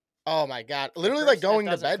 Oh my god. Literally person like that going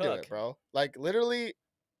to doesn't bed to cook. it, bro. Like literally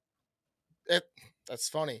that's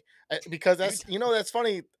funny. Because that's that's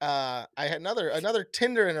funny. I had another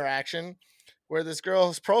Tinder interaction where this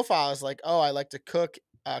girl's profile is like, "Oh, I like to cook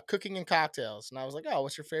cooking and cocktails." And I was like, "Oh,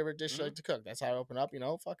 what's your favorite dish you like to cook?" That's how I open up,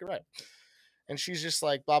 fuck it right. And she's just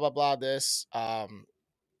like, blah blah blah this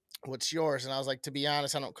what's yours? And I was like, to be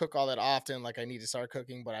honest, I don't cook all that often. Like I need to start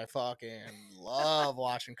cooking, but I fucking love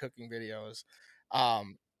watching cooking videos.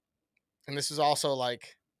 And this was also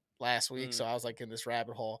like last week, so I was like in this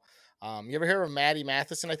rabbit hole. You ever hear of Maddie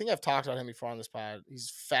Matheson? I think I've talked about him before on this pod.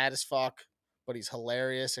 He's fat as fuck, but he's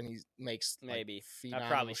hilarious and he makes Maybe like, I've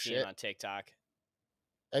probably seen him on TikTok.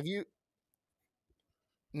 Have you?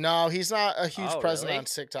 No, he's not a huge Oh, presence really? on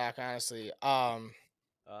TikTok, honestly. Oh,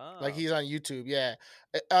 Like he's on YouTube, yeah.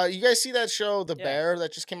 You guys see that show, The Yeah. Bear,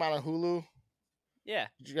 that just came out on Hulu? yeah.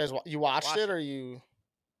 Did you guys you watched Watched it or you?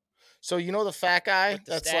 So you know the fat guy With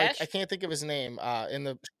the that's like I stash? can't think of his name. In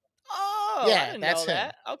the Oh, Yeah, I didn't that's know him.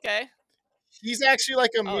 that. Okay. he's actually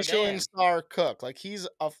like a Oh, Michelin damn. star cook. Like he's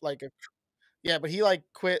like a yeah, but he like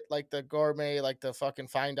quit like the gourmet, like the fucking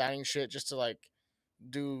fine dining shit just to like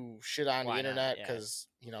do shit on Why the not? internet Yeah. because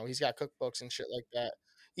he's got cookbooks and shit like that.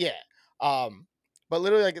 Yeah. But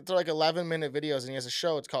literally like they're like 11-minute videos and he has a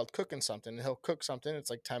show. It's called Cooking Something. And he'll cook something. It's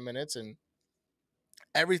like 10 minutes and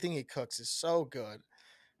everything he cooks is so good.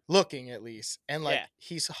 Looking at least. And like Yeah.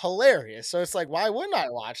 he's hilarious. So it's like, why wouldn't I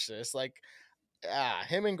watch this? Like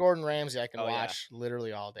him and Gordon Ramsay I can Oh, yeah. watch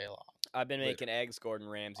literally all day long. I've been Literally. making eggs Gordon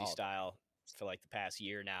Ramsay All day. style for like the past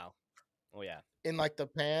year now. Oh yeah. In like the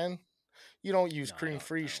pan. You don't use No, I cream don't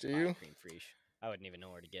freish, do buy you? Cream fraiche. I wouldn't even know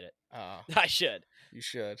where to get it. Oh, I should. you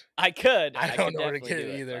should. I could. I don't could know where to definitely get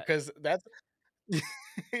do it either but- because that's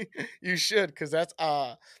you should because that's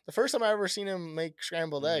the first time I ever seen him make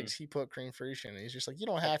scrambled Mhm. eggs. He put cream fraiche in. He's just like, you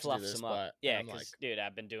don't it have to do fluffs this, them up. but Yeah, I'm like, because dude,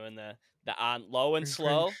 I've been doing the on low and cream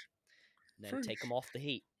slow, fraiche, and then take fraiche. them off the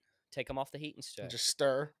heat. Take them off the heat and stir, and just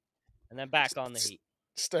stir, and then back on the heat.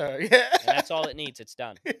 stir. Yeah, And that's all it needs. It's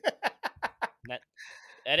done.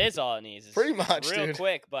 That is all it needs. It's Pretty much, real dude.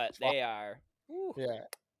 quick, but Fuck. they are. Whew, Yeah,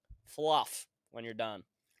 fluff when you're done.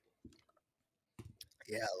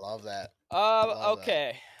 Yeah, I love that. Love that.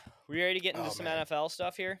 Okay. We ready to get into Oh, some man. NFL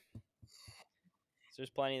stuff here? So there's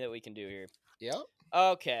plenty that we can do here. Yep.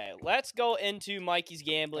 Okay, let's go into Mikey's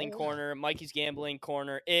Gambling Oh, yeah. Corner. Mikey's Gambling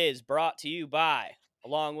Corner is brought to you by,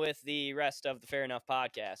 along with the rest of the Fair Enough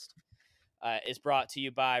podcast, is brought to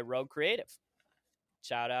you by Rogue Creative.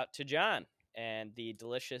 Shout out to John and the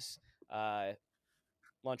delicious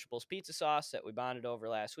Lunchables pizza sauce that we bonded over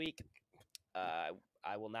last week. I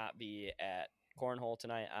will not be at Cornhole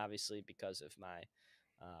tonight, obviously, because of my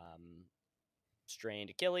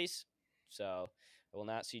strained Achilles. So I will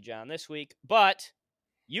not see John this week. But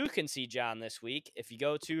you can see John this week if you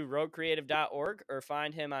go to roguecreative.org or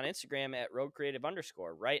find him on Instagram at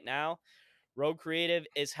roguecreative_. Right now, Rogue Creative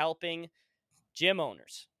is helping gym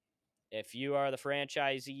owners. If you are the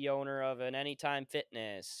franchisee owner of an Anytime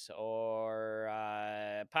Fitness or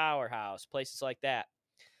Powerhouse, places like that,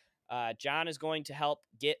 John is going to help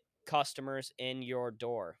get customers in your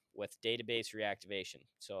door with database reactivation.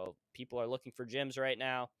 So people are looking for gyms right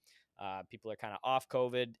now. People are kind of off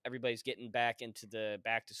COVID. Everybody's getting back into the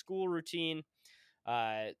back to school routine.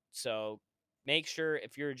 So make sure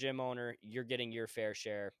if you're a gym owner, you're getting your fair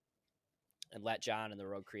share, and let John and the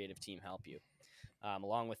Rogue Creative team help you.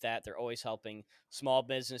 Along with that, they're always helping small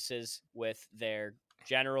businesses with their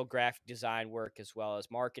general graphic design work as well as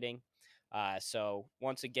marketing. So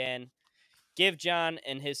once again, give John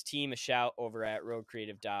and his team a shout over at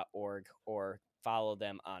roguecreative.org or follow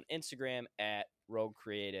them on Instagram at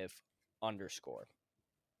roguecreative_.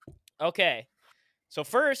 Okay, so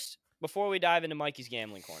first, before we dive into Mikey's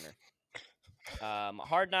Gambling Corner,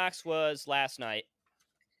 Hard Knocks was last night.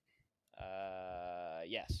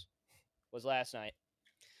 Yes, was last night.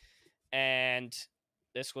 And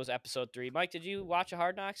this was episode 3. Mike, did you watch a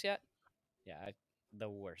Hard Knocks yet? Yeah, the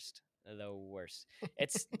worst. The worst.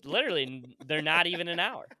 It's literally, they're not even an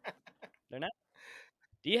hour. They're not.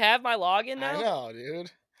 Do you have my login now? I know,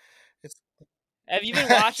 dude. Have you been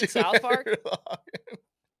watching South Park?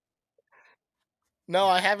 No,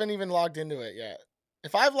 I haven't even logged into it yet.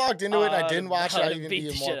 If I've logged into it and I didn't watch it, I'd even beat be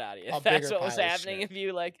the shit out of you. a That's bigger what was pile of happening. shit.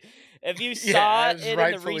 If you Yeah, saw it's it in the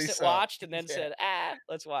rightfully recent so. watched and then Yeah. said,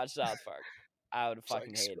 let's watch South Park, I would have It's like,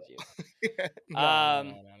 fucking hated you.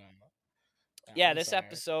 No. Yeah, I'm this sorry.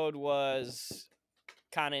 episode was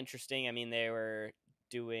kind of interesting. I mean, they were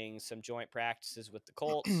doing some joint practices with the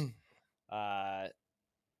Colts.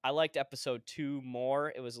 I liked episode 2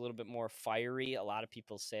 more. It was a little bit more fiery. A lot of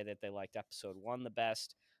people say that they liked episode 1 the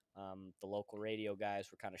best. The local radio guys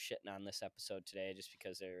were kind of shitting on this episode today just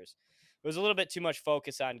because there was a little bit too much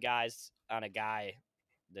focus on a guy,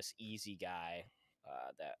 this easy guy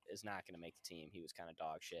that is not going to make the team. He was kind of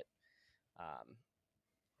dog shit.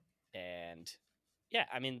 And yeah,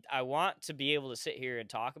 I mean, I want to be able to sit here and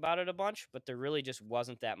talk about it a bunch, but there really just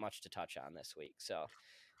wasn't that much to touch on this week. So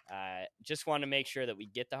just want to make sure that we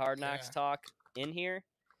get the Hard Knocks talk in here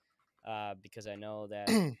because I know that,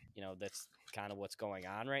 that's kind of what's going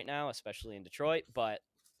on right now, especially in Detroit. But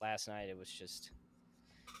last night it was just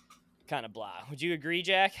kind of blah. Would you agree,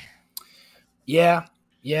 Jack? Yeah,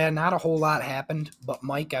 not a whole lot happened. But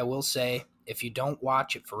Mike, I will say, if you don't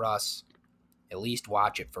watch it for us, at least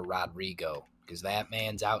watch it for Rodrigo, because that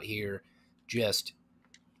man's out here just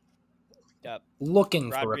looking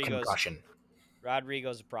for a concussion.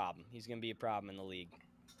 Rodrigo's a problem. He's going to be a problem in the league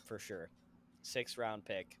for sure. 6th round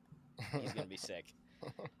pick. He's going to be sick.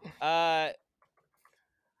 I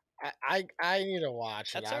need to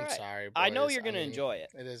watch it. That's I'm right. sorry, boys. I know you're going to enjoy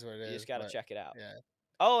it. It is what it is. You just got to check it out. Yeah.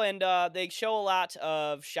 Oh, and they show a lot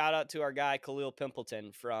of shout out to our guy Khalil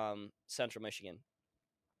Pimpleton from Central Michigan.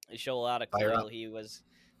 They show a lot of Khalil.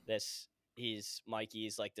 He's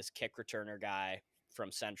Mikey's like this kick returner guy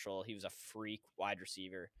from Central. He was a freak wide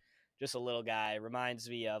receiver. Just a little guy. Reminds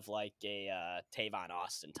me of like a Tavon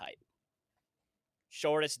Austin type.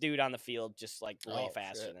 Shortest dude on the field, just like way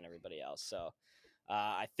faster than everybody else. So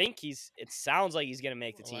I think it sounds like he's going to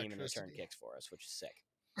make the team and return kicks for us, which is sick.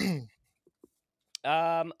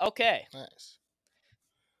 Okay. Nice.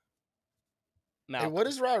 Malcolm. Hey, what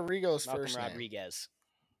is Rodrigo's Malcolm first name? Rodriguez.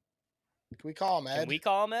 Can we call him Ed? Can we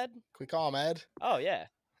call him Ed? Can we call him Ed? Oh yeah.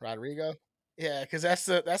 Rodrigo? Yeah, because that's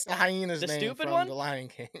the hyena's The name stupid from one? The Lion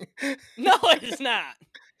King. No, it's not.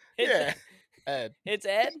 Yeah. Ed. It's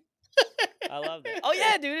Ed? I love that. Oh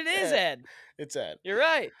yeah, dude, it is Ed. It's Ed. You're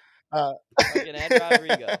right. Fucking Ed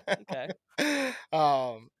Rodrigo. Okay.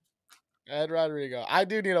 Ed Rodrigo. I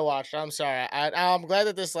do need to watch it. I'm sorry. I'm glad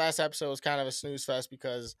that this last episode was kind of a snooze fest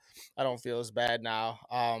because I don't feel as bad now.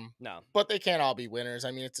 No. But they can't all be winners.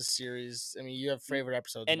 I mean, it's a series. I mean, you have favorite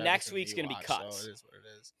episodes. And of next everything week's that you gonna be watch, cuts. So it is what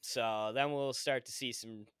it is. So then we'll start to see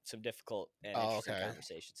some difficult and interesting okay.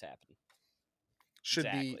 conversations happen.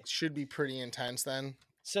 Should be pretty intense then.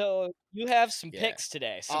 So you have some Yeah. picks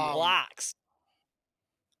today, some Um, locks.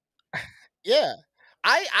 Yeah.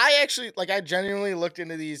 I actually like I genuinely looked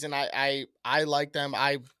into these and I like them.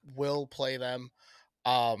 I will play them.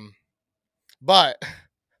 But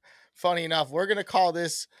funny enough, we're gonna call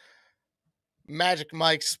this Magic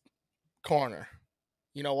Mike's corner.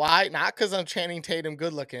 You know why? Not because I'm Channing Tatum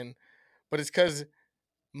good looking, but it's because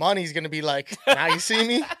Money's gonna be like, now you see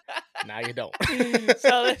me, now you don't.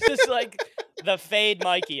 So this is like the fade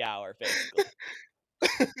Mikey hour, basically.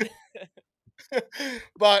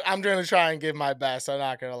 But I'm gonna try and give my best. I'm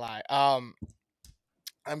not gonna lie. I'm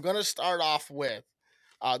gonna start off with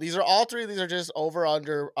these are all three. These are just over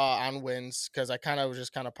under on wins because I kind of was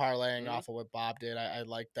just kind of parlaying off of what Bob did. I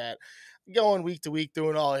like that going week to week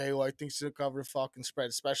doing all hey, well, I think should cover fucking spread,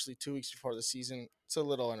 especially 2 weeks before the season. It's a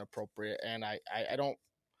little inappropriate, and I don't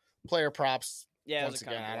player props. Yeah, Once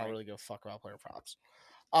again, I don't boring. really give a fuck about player props.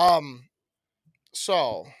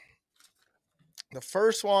 So the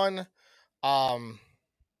first one,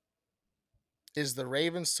 is the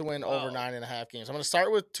Ravens to win over 9.5 games. I'm going to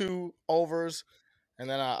start with 2 overs and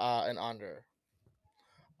then an under.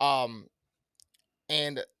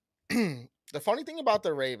 And the funny thing about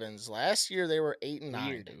the Ravens, last year they were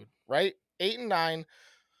 8-9, dude. Right? 8-9.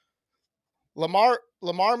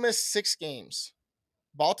 Lamar missed 6 games.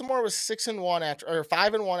 Baltimore was 6-1 after, or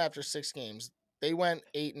 5-1 after 6 games. They went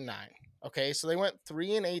 8-9. Okay, so they went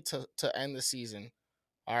 3-8 to end the season.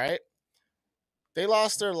 All right. They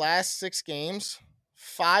lost their last 6 games.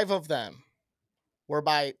 5 of them were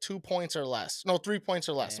by 2 points or less. No, 3 points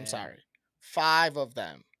or less. I'm sorry. 5 of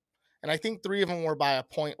them. And I think 3 of them were by a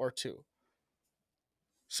point or 2.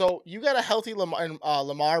 So you got a healthy Lamar. And,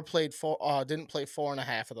 Lamar played didn't play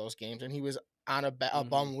 4.5 of those games, and he was on a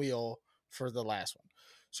bum wheel for the last one.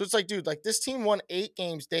 So it's like, dude, like this team won 8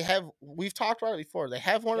 games. We've talked about it before. They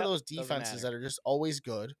have one of those defenses that are just always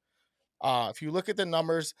good. If you look at the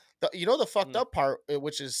numbers, the fucked up part,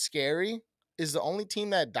 which is scary, is the only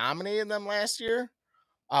team that dominated them last year.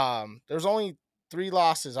 There's only 3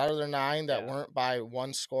 losses out of their 9 that weren't by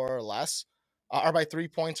 1 score or less, or by 3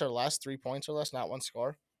 points or less. 3 points or less, not 1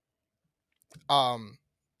 score.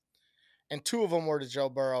 And 2 of them were to Joe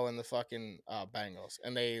Burrow and the fucking Bengals,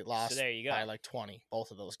 and they lost by like 20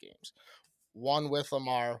 both of those games. 1 with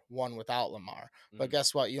Lamar, 1 without Lamar. But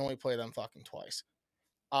guess what? You only play them fucking twice.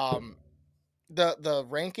 The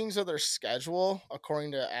rankings of their schedule,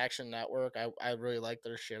 according to Action Network, I really like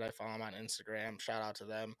their shit. I follow them on Instagram. Shout out to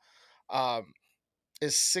them.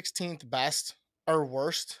 Is 16th best or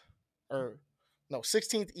worst, or no,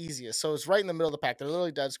 16th easiest. So it's right in the middle of the pack. They're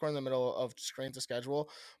literally dead square in the middle of strength of schedule.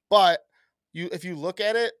 But if you look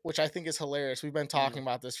at it, which I think is hilarious, we've been talking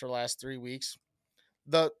about this for the last 3 weeks.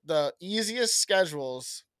 The easiest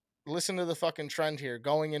schedules. Listen to the fucking trend here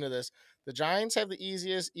going into this. The Giants have the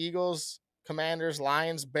easiest. Eagles, Commanders,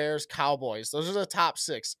 Lions, Bears, Cowboys. Those are the top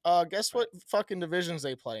 6. Guess what fucking divisions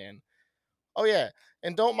they play in? Oh yeah,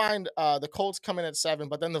 and don't mind the Colts coming at 7,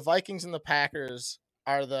 but then the Vikings and the Packers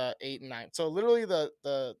are the 8 and 9. So literally the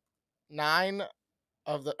 8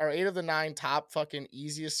 of the 9 top fucking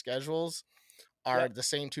easiest schedules are the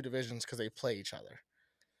same 2 divisions because they play each other.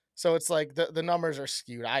 So it's like the numbers are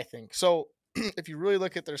skewed, I think. So if you really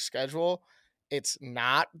look at their schedule, it's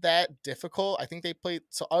not that difficult. I think they played,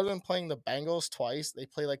 so other than playing the Bengals twice, they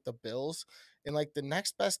play like the Bills, and like the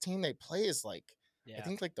next best team they play is like I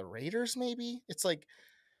think like the Raiders maybe. It's like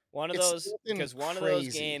one of those, because one of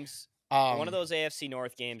those games, one of those AFC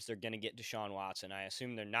North games, they're going to get Deshaun Watson. I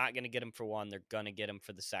assume they're not going to get him for one. They're going to get him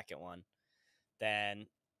for the second one. Then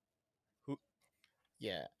who?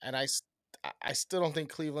 Yeah, and I still don't think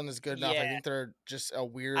Cleveland is good enough. I think they're just a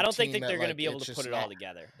weird I don't team think they're going to like, be able it's to just put it all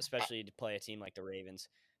together, especially to play a team like the Ravens.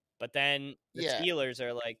 But then the Steelers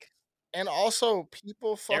are like, and also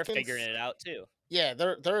people they're fucking figuring it out too. Yeah,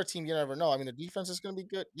 they're a team you never know. I mean, the defense is going to be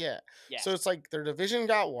good. Yeah. So it's like their division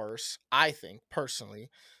got worse, I think, personally.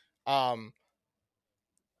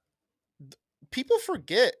 People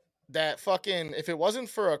forget that fucking if it wasn't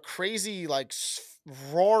for a crazy like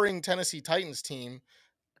roaring Tennessee Titans team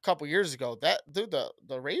a couple years ago, that dude,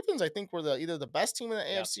 the Ravens I think were either the best team in the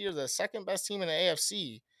AFC or the second best team in the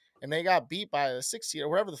AFC, and they got beat by the 6th seed or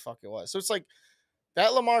whatever the fuck it was. So it's like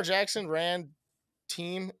that Lamar Jackson ran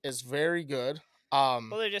team is very good. Well,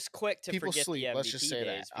 they're just quick to people forget sleep. the MVP Let's just say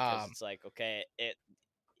days that because it's like, okay,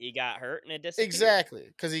 he got hurt and it disappeared. Exactly,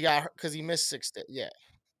 because he missed 6 days. Yeah.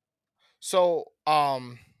 So,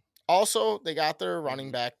 also they got their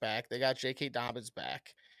running back back. They got J.K. Dobbins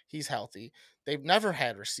back. He's healthy. They've never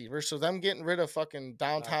had receivers, so them getting rid of fucking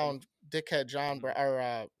downtown dickhead John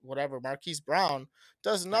or whatever Marquise Brown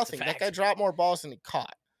does nothing. That guy fact. dropped more balls than he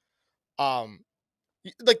caught.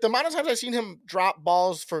 Like the amount of times I've seen him drop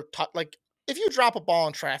balls for like if you drop a ball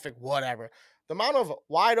in traffic, whatever. The amount of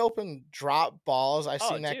wide open drop balls I've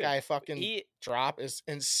seen that dude, guy fucking drop is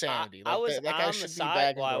insanity. I Like was that guy on the should be side.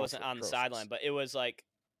 bagging Well, I wasn't on the groceries. sideline, but it was like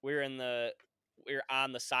we were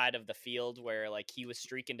on the side of the field where like he was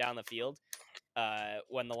streaking down the field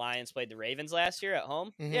when the Lions played the Ravens last year at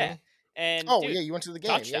home. Mhm. Yeah. And yeah, you went to the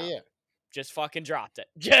game. touchdown. Yeah. Just fucking dropped it.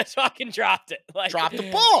 Just fucking dropped it. Like Dropped the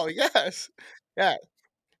ball. Yes. Yeah.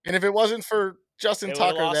 And if it wasn't for Justin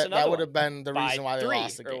Tucker, that would have been the reason why they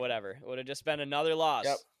lost the game. Or whatever. It would have just been another loss.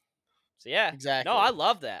 Yep. So yeah. Exactly. No, I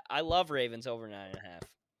love that. I love Ravens over 9.5.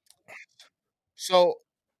 So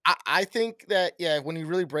I think that when you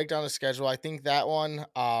really break down the schedule, I think that one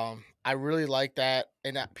I really like that.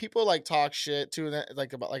 And people like talk shit too,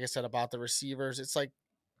 like I said about the receivers. It's like,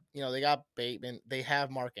 you know, they got Bateman, they have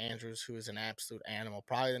Mark Andrews, who is an absolute animal,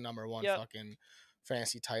 probably the number one fucking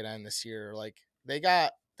fantasy tight end this year. Like they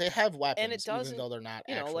have weapons, and it doesn't, even though they're not.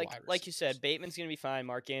 You know, actual wide like you said, receivers. Bateman's gonna be fine.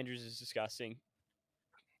 Mark Andrews is disgusting.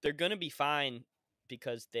 They're gonna be fine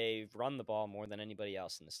because they've run the ball more than anybody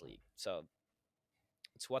else in this league. So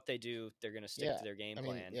it's what they do. They're gonna stick to their game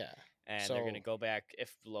plan. And they're gonna go back.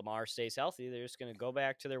 If Lamar stays healthy, they're just gonna go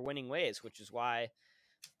back to their winning ways, which is why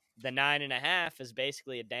the 9.5 is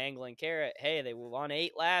basically a dangling carrot. Hey, they won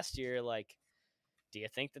 8 last year. Like, do you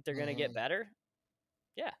think that they're gonna get better?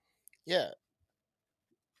 Yeah. Yeah.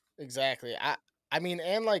 Exactly. I mean,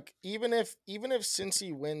 and like even if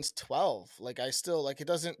Cincy wins 12, like I still like it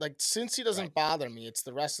doesn't like Cincy doesn't bother me. It's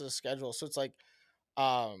the rest of the schedule. So it's like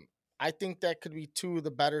I think that could be two of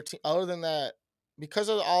the better teams. Other than that, because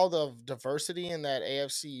of all the diversity in that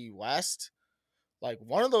AFC West, like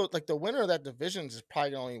one of those, like the winner of that division is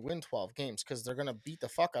probably gonna only win 12 games because they're gonna beat the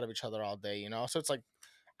fuck out of each other all day, you know. So it's like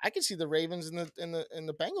I can see the Ravens and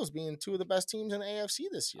the Bengals being two of the best teams in the AFC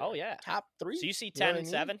this year. Oh yeah, top 3. So you see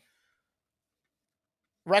 10-7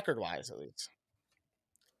 record wise, at least.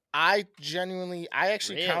 I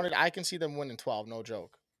actually Really? counted. I can see them winning 12, no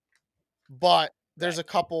joke. But there's a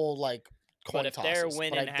couple like coin But if tosses, they're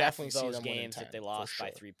winning I half definitely of see those them winning games 10, that they for lost by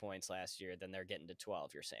sure. 3 points last year, then they're getting to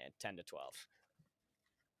 12. You're saying 10-12.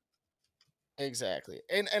 Exactly.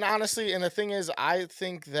 And honestly, and the thing is, I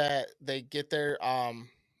think that they get there.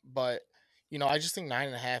 But you know, I just think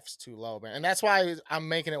 9.5 is too low, man. And that's why I'm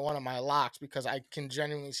making it one of my locks, because I can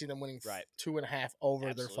genuinely see them winning 2.5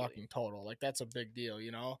 over their fucking total. Like that's a big deal,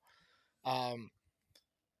 you know.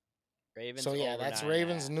 Ravens. So yeah, over that's 9.5.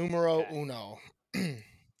 Ravens numero Okay. uno.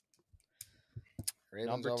 Ravens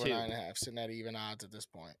Number over 2. 9.5, sitting at even odds at this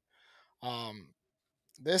point.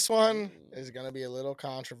 This one is gonna be a little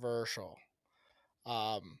controversial.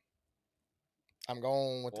 I'm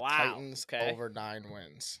going with the Titans over 9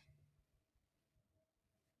 wins.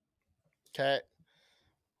 Okay.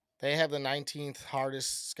 They have the 19th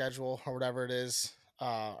hardest schedule or whatever it is,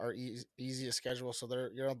 or easiest schedule. So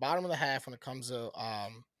you're on the bottom of the half when it comes to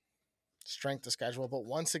strength of schedule. But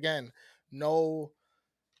once again, no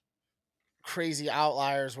crazy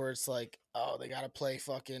outliers where it's like, oh, they got to play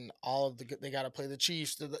fucking they got to play the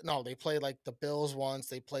Chiefs. No, they play like the Bills once.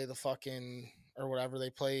 They play the fucking or whatever.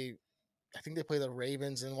 They play, I think they play the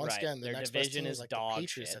Ravens. And once again, the Their next best division team is like the dog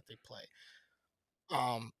Patriots shit. that they play.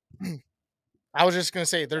 I was just gonna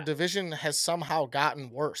say their division has somehow gotten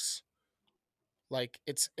worse. Like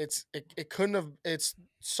it couldn't have. It's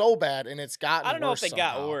so bad, and it's gotten. I don't know if worse it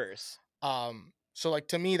got somehow. worse. So like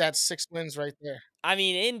to me, that's 6 wins right there. I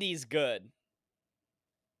mean, Indy's good.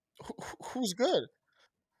 Who's good?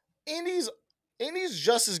 Indy's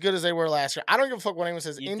just as good as they were last year. I don't give a fuck what anyone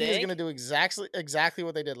says. Indy is gonna do exactly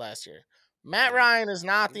what they did last year. Matt Ryan is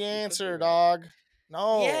not the answer, dog.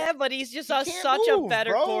 No. Yeah, but he's just such a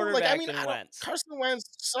better quarterback like, I mean, than Wentz. Carson Wentz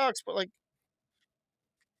sucks, but like,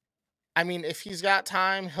 I mean, if he's got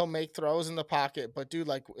time, he'll make throws in the pocket. But dude,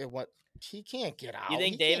 like, he can't get out. You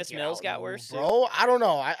think Davis Mills got worse, bro? I don't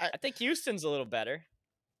know. I think Houston's a little better,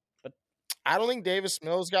 but I don't think Davis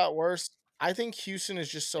Mills got worse. I think Houston is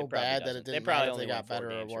just so bad that it didn't matter if they got better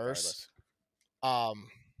or worse.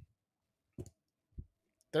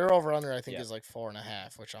 Their over under I think is like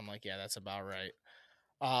 4.5, which I'm like, yeah, that's about right.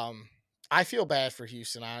 I feel bad for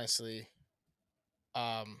Houston, honestly.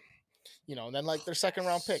 You know, and then like their second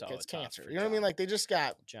round pick gets cancer. You know what I mean? Like they just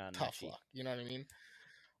got tough luck. You know what I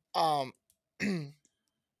mean?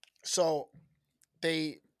 So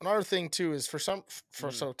they another thing too is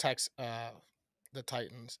Mhm. the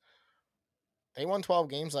Titans, they won 12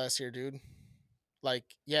 games last year, dude. Like,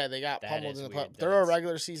 yeah, they got That pummeled is in the weird playoffs. that They're a it's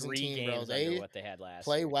regular season 3 team, bro. games under They what they had last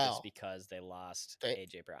play year just well. because they lost They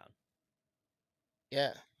AJ Brown.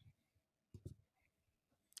 yeah.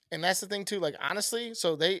 And that's the thing too. Like, honestly,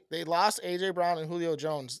 so they lost AJ Brown and Julio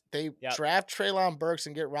Jones. They Yep. draft Treylon Burks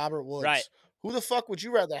and get Robert Woods. Right. Who the fuck would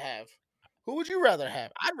you rather have? Who would you rather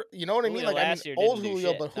have? You know what I mean? Julio Like, I mean, last year old didn't do Julio,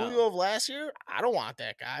 shit, but no. Julio of last year, I don't want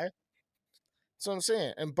that guy. That's what I'm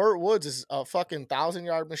saying. And Burt Woods is a fucking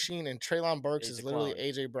 1,000-yard machine, and Treylon Burks He's is a literally clone.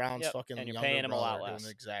 AJ Brown's Yep, fucking and you're younger paying him a lot brother doing less. the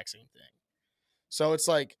exact same thing. So it's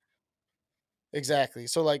like, exactly.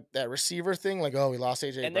 So like that receiver thing, like, oh, we lost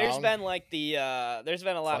AJ And Brown. there's been like there's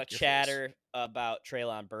been a lot Fuck of your face. chatter about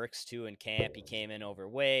Treylon Burks too in camp. He came in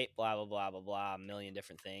overweight, blah blah blah blah blah, a million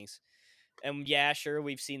different things. And yeah, sure,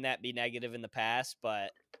 we've seen that be negative in the past, but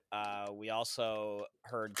we also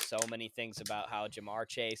heard so many things about how Jamar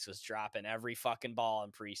Chase was dropping every fucking ball in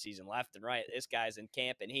preseason, left and right. This guy's in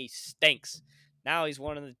camp and he stinks. Now he's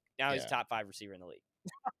he's a top 5 receiver in the league.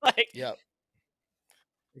 Like, Yep.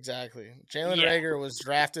 Exactly. Jalen Yeah. Reagor was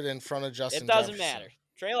drafted in front of Justin it doesn't Jefferson. matter.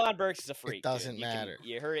 Treylon Burks is a freak. It doesn't dude. matter.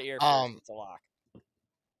 You heard it here first. It's a lock.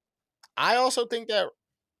 I also think that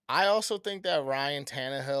Ryan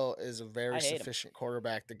Tannehill is a very I hate him. sufficient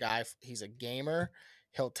quarterback. The guy, he's a gamer.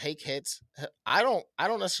 He'll take hits. I don't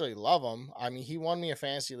necessarily love him. I mean, he won me a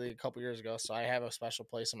fantasy league a couple years ago, so I have a special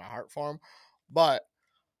place in my heart for him. But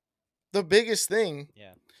the biggest thing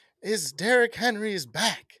Yeah. is Derrick Henry is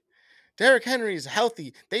back. Derrick Henry is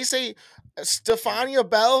healthy. They say Stephania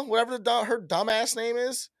Bell, whatever her dumbass name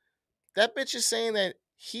is, that bitch is saying that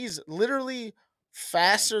he's literally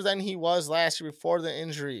faster than he was last year before the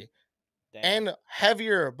injury. Damn. And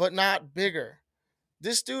heavier, but not bigger.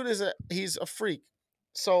 This dude he's a freak.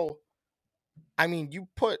 So, I mean, you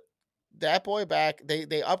put that boy back. They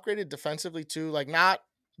upgraded defensively too. Like, not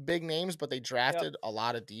big names, but they drafted a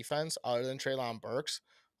lot of defense other than Treylon Burks.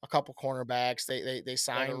 A couple cornerbacks. They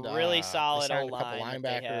signed They have a really solid they signed a couple O-line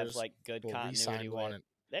that they have linebackers. like good Well, continuity re-signed one. with.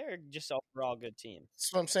 They're just overall good team.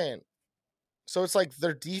 That's what I'm saying. So it's like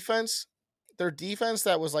their defense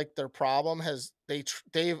that was like their problem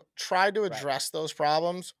they've tried to address those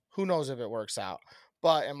problems. Who knows if it works out?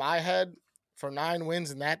 But in my head, for 9 wins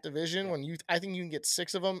in that division, I think you can get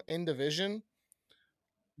 6 of them in division.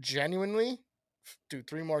 Genuinely, do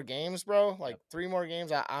 3 more games, bro. Like 3 more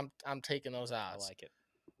games, I'm taking those odds. I like it.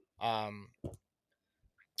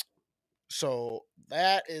 So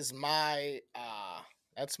that is my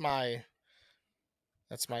that's my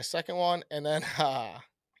second one, and then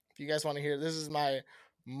if you guys want to hear, this is my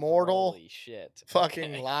mortal Holy shit. fucking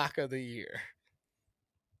Okay. lock of the year.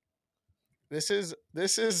 This is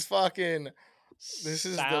fucking this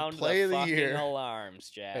is Sound the play of the fucking year. Alarms,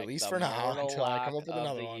 Jack. At least The for now, mortal until I come lock up with of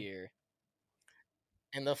another the one. year.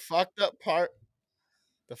 And the fucked up part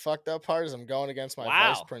is I'm going against my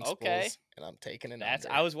vice Wow, principles, okay. and I'm taking an That's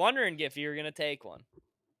under. I was wondering if you were gonna take one.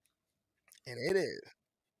 And it is.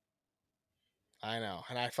 I know.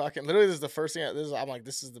 And I fucking literally, this is the first thing I'm like,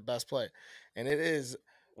 this is the best play. And it is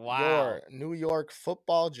Wow. your New York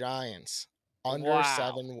Football Giants under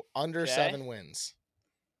Wow. 7 wins.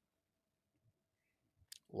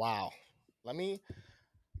 Wow. Let me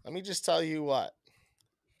just tell you what.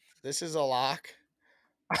 This is a lock.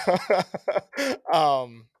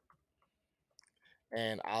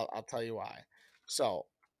 And I'll tell you why. So,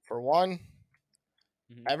 for one,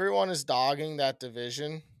 Mhm. everyone is dogging that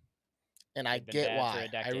division, and I They've been get bad for why. a I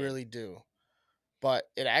decade. really do. But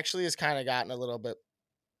it actually has kind of gotten a little bit.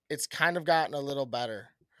 It's kind of gotten a little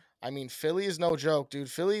better. I mean, Philly is no joke,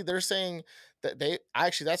 dude. Philly, they're saying that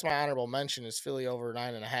that's my honorable mention is Philly over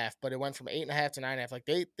 9.5, but it went from 8.5 to 9.5. Like,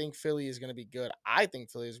 they think Philly is going to be good. I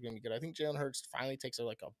think Philly is going to be good. I think Jalen Hurts finally takes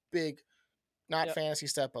a big, not fantasy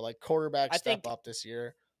step, but like quarterback step up this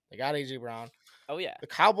year. They got AJ Brown. Oh yeah. The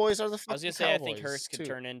Cowboys are the fucking I was gonna say Cowboys I think Hurts could too.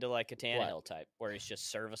 turn into like a Tannehill type, where he's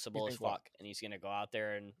just serviceable as think what? fuck, and he's gonna go out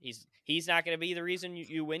there and he's not gonna be the reason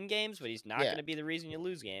you win games, but he's not gonna be the reason you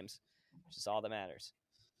lose games, which is all that matters.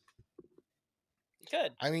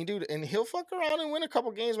 Good. I mean, dude, and he'll fuck around and win a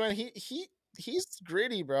couple games, man. He's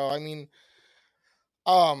gritty, bro. I mean,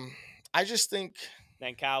 I just think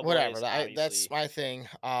Then Cowboys. whatever. That's my thing.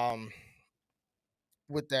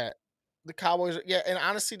 With that, the Cowboys, and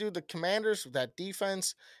honestly, dude, the Commanders, that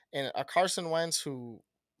defense, and a Carson Wentz, who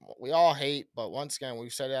we all hate, but once again,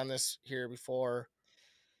 we've said it on this here before.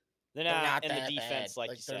 They're not that and the defense, bad. like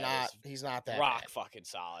you they're said, not. is He's not that rock bad. fucking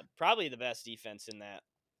solid. Probably the best defense in that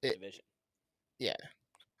division. Yeah.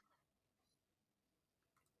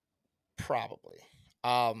 Probably.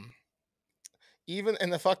 Even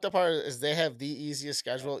and the fucked up part is they have the easiest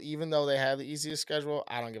schedule. Even though they have the easiest schedule,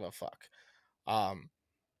 I don't give a fuck. Um,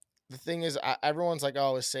 the thing is, everyone's like,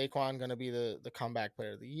 "Oh, is Saquon going to be the comeback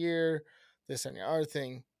player of the year?" This and the other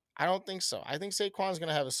thing. I don't think so. I think Saquon's going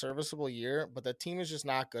to have a serviceable year, but the team is just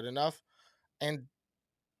not good enough. And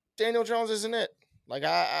Daniel Jones isn't it. Like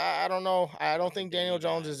I don't know. I don't think Daniel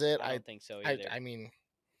Jones is it. I don't think so either. I mean,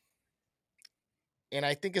 and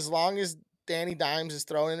I think as long as Danny Dimes is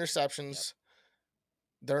throwing interceptions,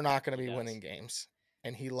 they're not going to be winning games.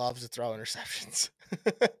 And he loves to throw interceptions.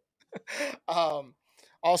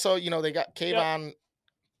 Also, they got Kayvon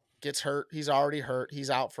gets hurt. He's already hurt.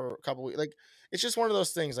 He's out for a couple weeks. Like, it's just one of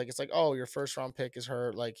those things. Like, it's like, oh, your first round pick is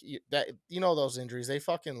hurt. Like that, those injuries, they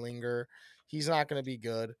fucking linger. He's not going to be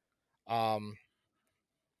good.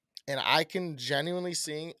 And I can genuinely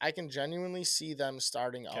see them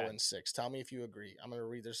starting 0-6. Tell me if you agree. I'm going to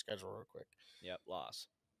read their schedule real quick. Yep, loss.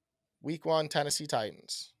 Week 1, Tennessee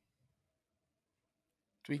Titans.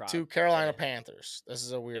 Week 2, Carolina Panthers. This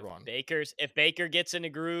is a weird one. If Baker gets in a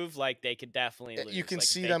groove, like they could definitely lose. You can like,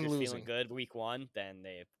 see if them Baker's losing. Feeling good week 1, then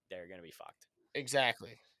they're going to be fucked.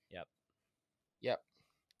 Exactly. Yep.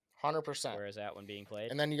 100%. Where is that one being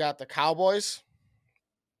played? And then you got the Cowboys.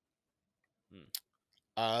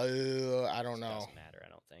 I don't know. Doesn't matter, I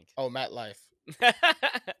don't think. Oh, MetLife.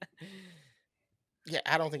 Yeah,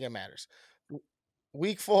 I don't think it matters.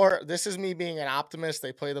 Week 4, this is me being an optimist.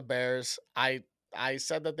 They play the Bears. I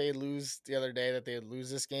said that they lose the other day, that they'd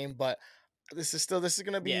lose this game, but this is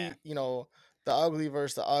going to be, the ugly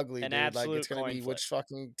versus the ugly, An dude. absolute Like, it's going to coin be flip. which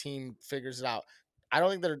fucking team figures it out. I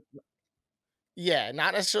don't think they're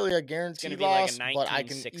not necessarily a guaranteed loss, like a but I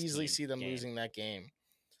can easily see them losing that game.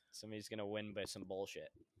 Somebody's going to win by some bullshit.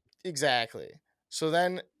 Exactly. So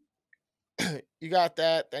then you got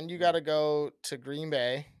that. Then you got to go to Green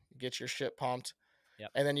Bay, get your shit pumped. Yep.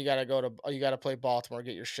 And then you got to play Baltimore,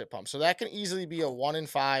 get your shit pumped. So that can easily be a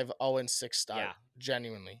 1-5, 0-6 start. Yeah.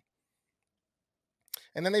 Genuinely.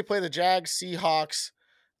 And then they play the Jags, Seahawks,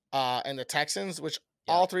 and the Texans, which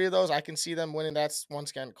all three of those, I can see them winning. That's once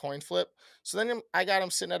again coin flip. So then I got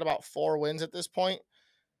them sitting at about 4 wins at this point.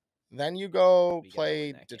 Then you go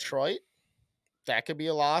play Detroit. That could be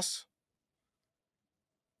a loss.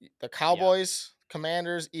 The Cowboys,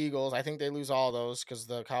 Commanders, Eagles. I think they lose all those because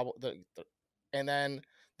and then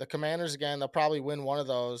the Commanders again. They'll probably win one of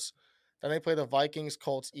those. Then they play the Vikings,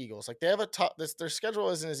 Colts, Eagles. Like they have a tough. Their schedule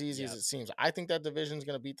isn't as easy as it seems. I think that division is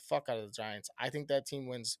going to beat the fuck out of the Giants. I think that team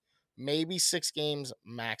wins maybe 6 games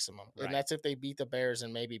maximum, and that's if they beat the Bears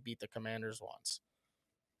and maybe beat the Commanders once,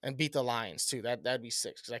 and beat the Lions too. That'd be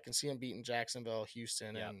 6 because I can see them beating Jacksonville,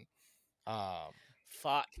 Houston, and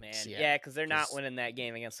fuck, man. Seattle. Yeah, because they're not winning that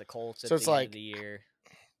game against the Colts at So the it's end like- of the year.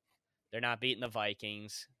 They're not beating the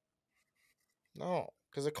Vikings. No,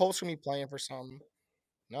 because the Colts can be playing for something.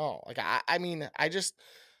 No, like I mean,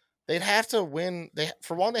 they'd have to win. They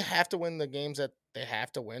have to win the games that they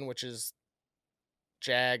have to win, which is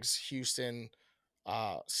Jags, Houston,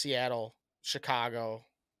 Seattle, Chicago,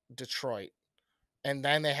 Detroit, and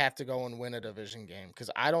then they have to go and win a division game. Because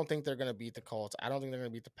I don't think they're going to beat the Colts. I don't think they're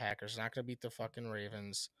going to beat the Packers. They're not going to beat the fucking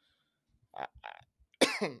Ravens. I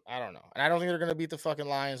don't know, and I don't think they're going to beat the fucking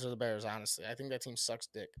Lions or the Bears. Honestly, I think that team sucks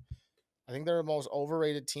dick. I think they're the most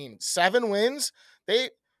overrated team. 7 wins.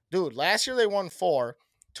 Last year they won 4.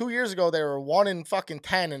 2 years ago they were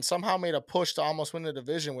 1-10 and somehow made a push to almost win the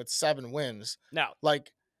division with 7 wins. No,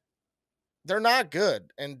 like they're not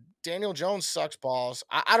good. And Daniel Jones sucks balls.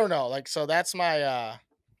 I don't know. Like, so that's my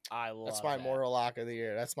that's my moral lock of the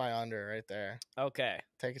year. That's my under right there. Okay,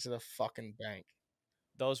 Take it to the fucking bank.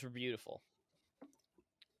 those were beautiful.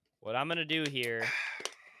 What I'm gonna do here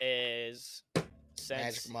is,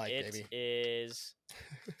 since Magic Mike, it baby. is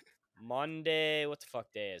Monday, what the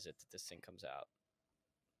fuck day is it that this thing comes out?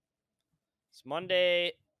 It's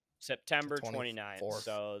Monday, September 29th. 24th.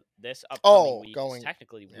 So this upcoming Oh, week going is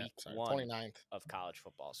technically week 1 29th. of college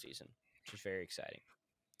football season, which is very exciting.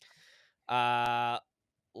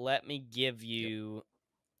 Let me give you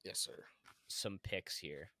Yes, sir. some picks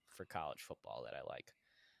here for college football that I like.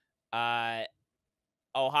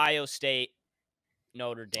 Ohio State,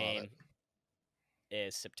 Notre Dame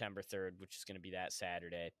is September 3rd, which is going to be that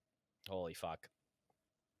Saturday. Holy fuck.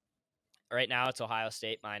 Right now it's Ohio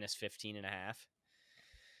State minus 15.5.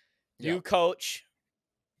 New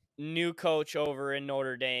coach over in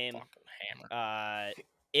Notre Dame. Fucking hammer.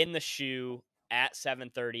 In the shoe at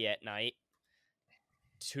 7:30 at night.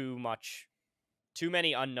 Too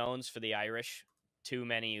many unknowns for the Irish. Too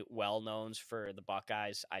many well-knowns for the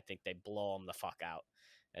Buckeyes. I think they blow them the fuck out.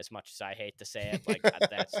 As much as I hate to say it, like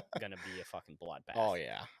that's gonna be a fucking bloodbath. Oh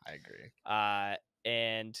yeah, I agree.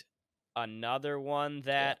 And another one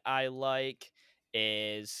that I like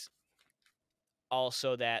is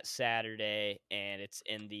also that Saturday, and it's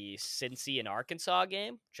in the Cincy and Arkansas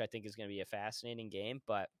game, which I think is going to be a fascinating game.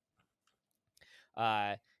 But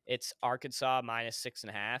it's Arkansas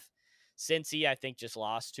 -6.5. Cincy, I think, just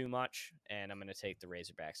lost too much, and I'm going to take the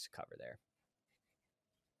Razorbacks to cover there.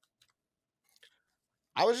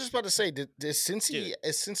 I was just about to say, is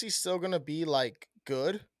Cincy still gonna be like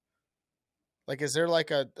good? Like, is there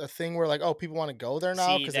like a thing where like, oh, people want to go there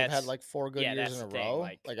now because they've had like 4 good years in a row?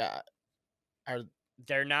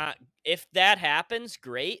 They're not. If that happens,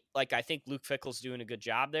 great. Like, I think Luke Fickell's doing a good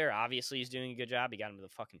job there. Obviously, he's doing a good job. He got him to the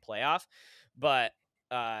fucking playoff. But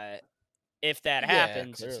if that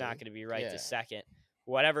happens, clearly. It's not going to be right this second.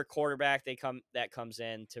 Whatever quarterback that comes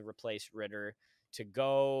in to replace Ritter to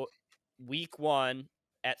go week 1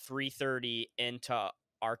 at 3:30 into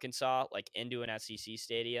Arkansas, like into an SEC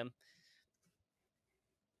stadium.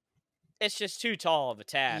 It's just too tall of a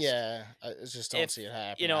task. Yeah, I just don't see it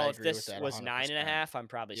happening. You know, if this was 9.5, I'm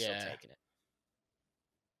probably still taking it.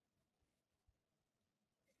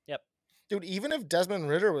 Yep. Dude, even if Desmond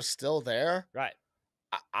Ritter was still there, right?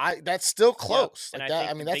 That's still close. Yep. Like and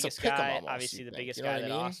that, I mean, that's a pick 'em almost. Obviously, the biggest guy that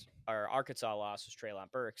lost, or Arkansas lost, was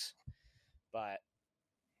Treylon Burks. But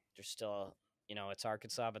there's still, it's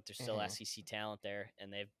Arkansas, but there's still SEC talent there,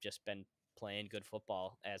 and they've just been playing good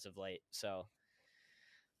football as of late. So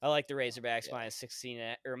I like the Razorbacks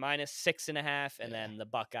 -16 or -6.5, and then the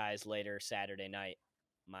Buckeyes later Saturday night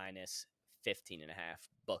 -15.5.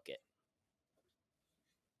 Book it.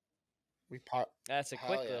 That's a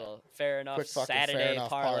quick little fair enough Saturday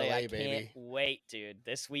parlay. I can't wait, dude.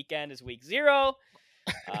 This weekend is week 0.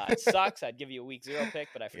 It sucks. I'd give you a week 0 pick,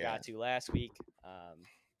 but I forgot to last week.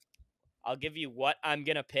 I'll give you what I'm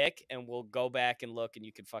gonna pick, and we'll go back and look, and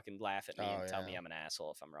you can fucking laugh at me and tell me I'm an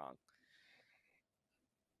asshole if I'm wrong.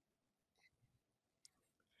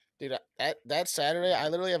 Dude, that Saturday, I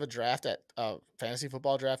literally have a draft at fantasy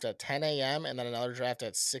football draft at 10 a.m. and then another draft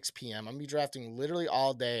at 6 p.m. I'm gonna be drafting literally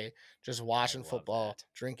all day, just watching football,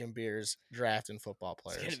 drinking beers, drafting football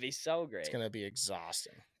players. It's gonna be so great. It's gonna be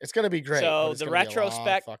exhausting. It's gonna be great. So the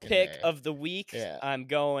retrospect pick of the week, I'm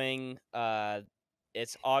going.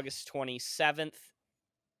 It's August 27th.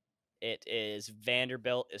 It is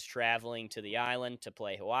Vanderbilt is traveling to the island to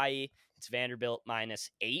play Hawaii. It's Vanderbilt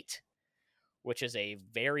 -8. Which is a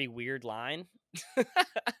very weird line.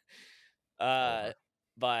 But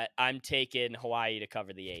I'm taking Hawaii to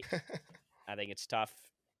cover the 8. I think it's tough.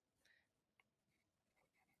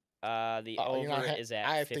 The over is at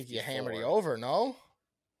 54. I think you hammer the over, no?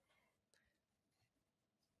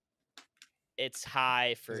 It's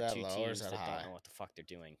high for two low, teams that high? don't know what the fuck they're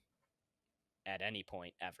doing at any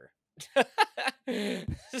point ever.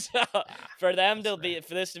 So for them for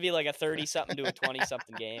this to be like a 30-something to a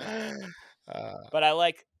 20-something game. But I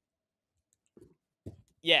like.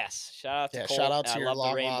 Yes, shout out to Colt. Shout out to your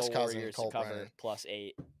long lost cousin Warriors Colt to cover Brennan.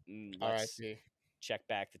 +8. Let's check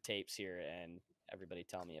back the tapes here, and everybody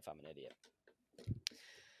tell me if I'm an idiot.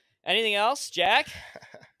 Anything else, Jack?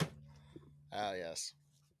 Yes.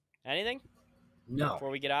 Anything? No. Before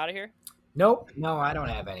we get out of here? Nope. No, I don't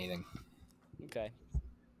have anything. Okay.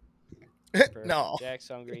 No. Jack's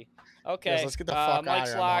hungry. Okay. Yes, let's get the fuck Mike's out of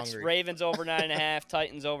here. locks. Ravens over 9.5.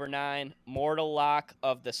 Titans over 9. Mortal lock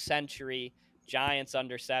of the century. Giants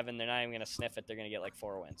under 7. They're not even going to sniff it. They're going to get like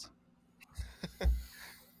 4 wins.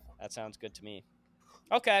 That sounds good to me.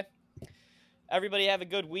 Okay. Everybody have a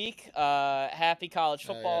good week. Happy college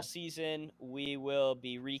football season. We will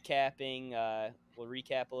be recapping. We'll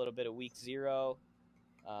recap a little bit of week 0.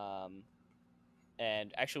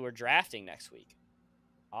 And actually, we're drafting next week.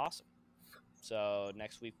 Awesome. So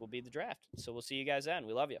next week will be the draft. So we'll see you guys then.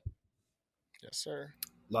 We love you. Yes, sir.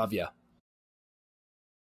 Love ya.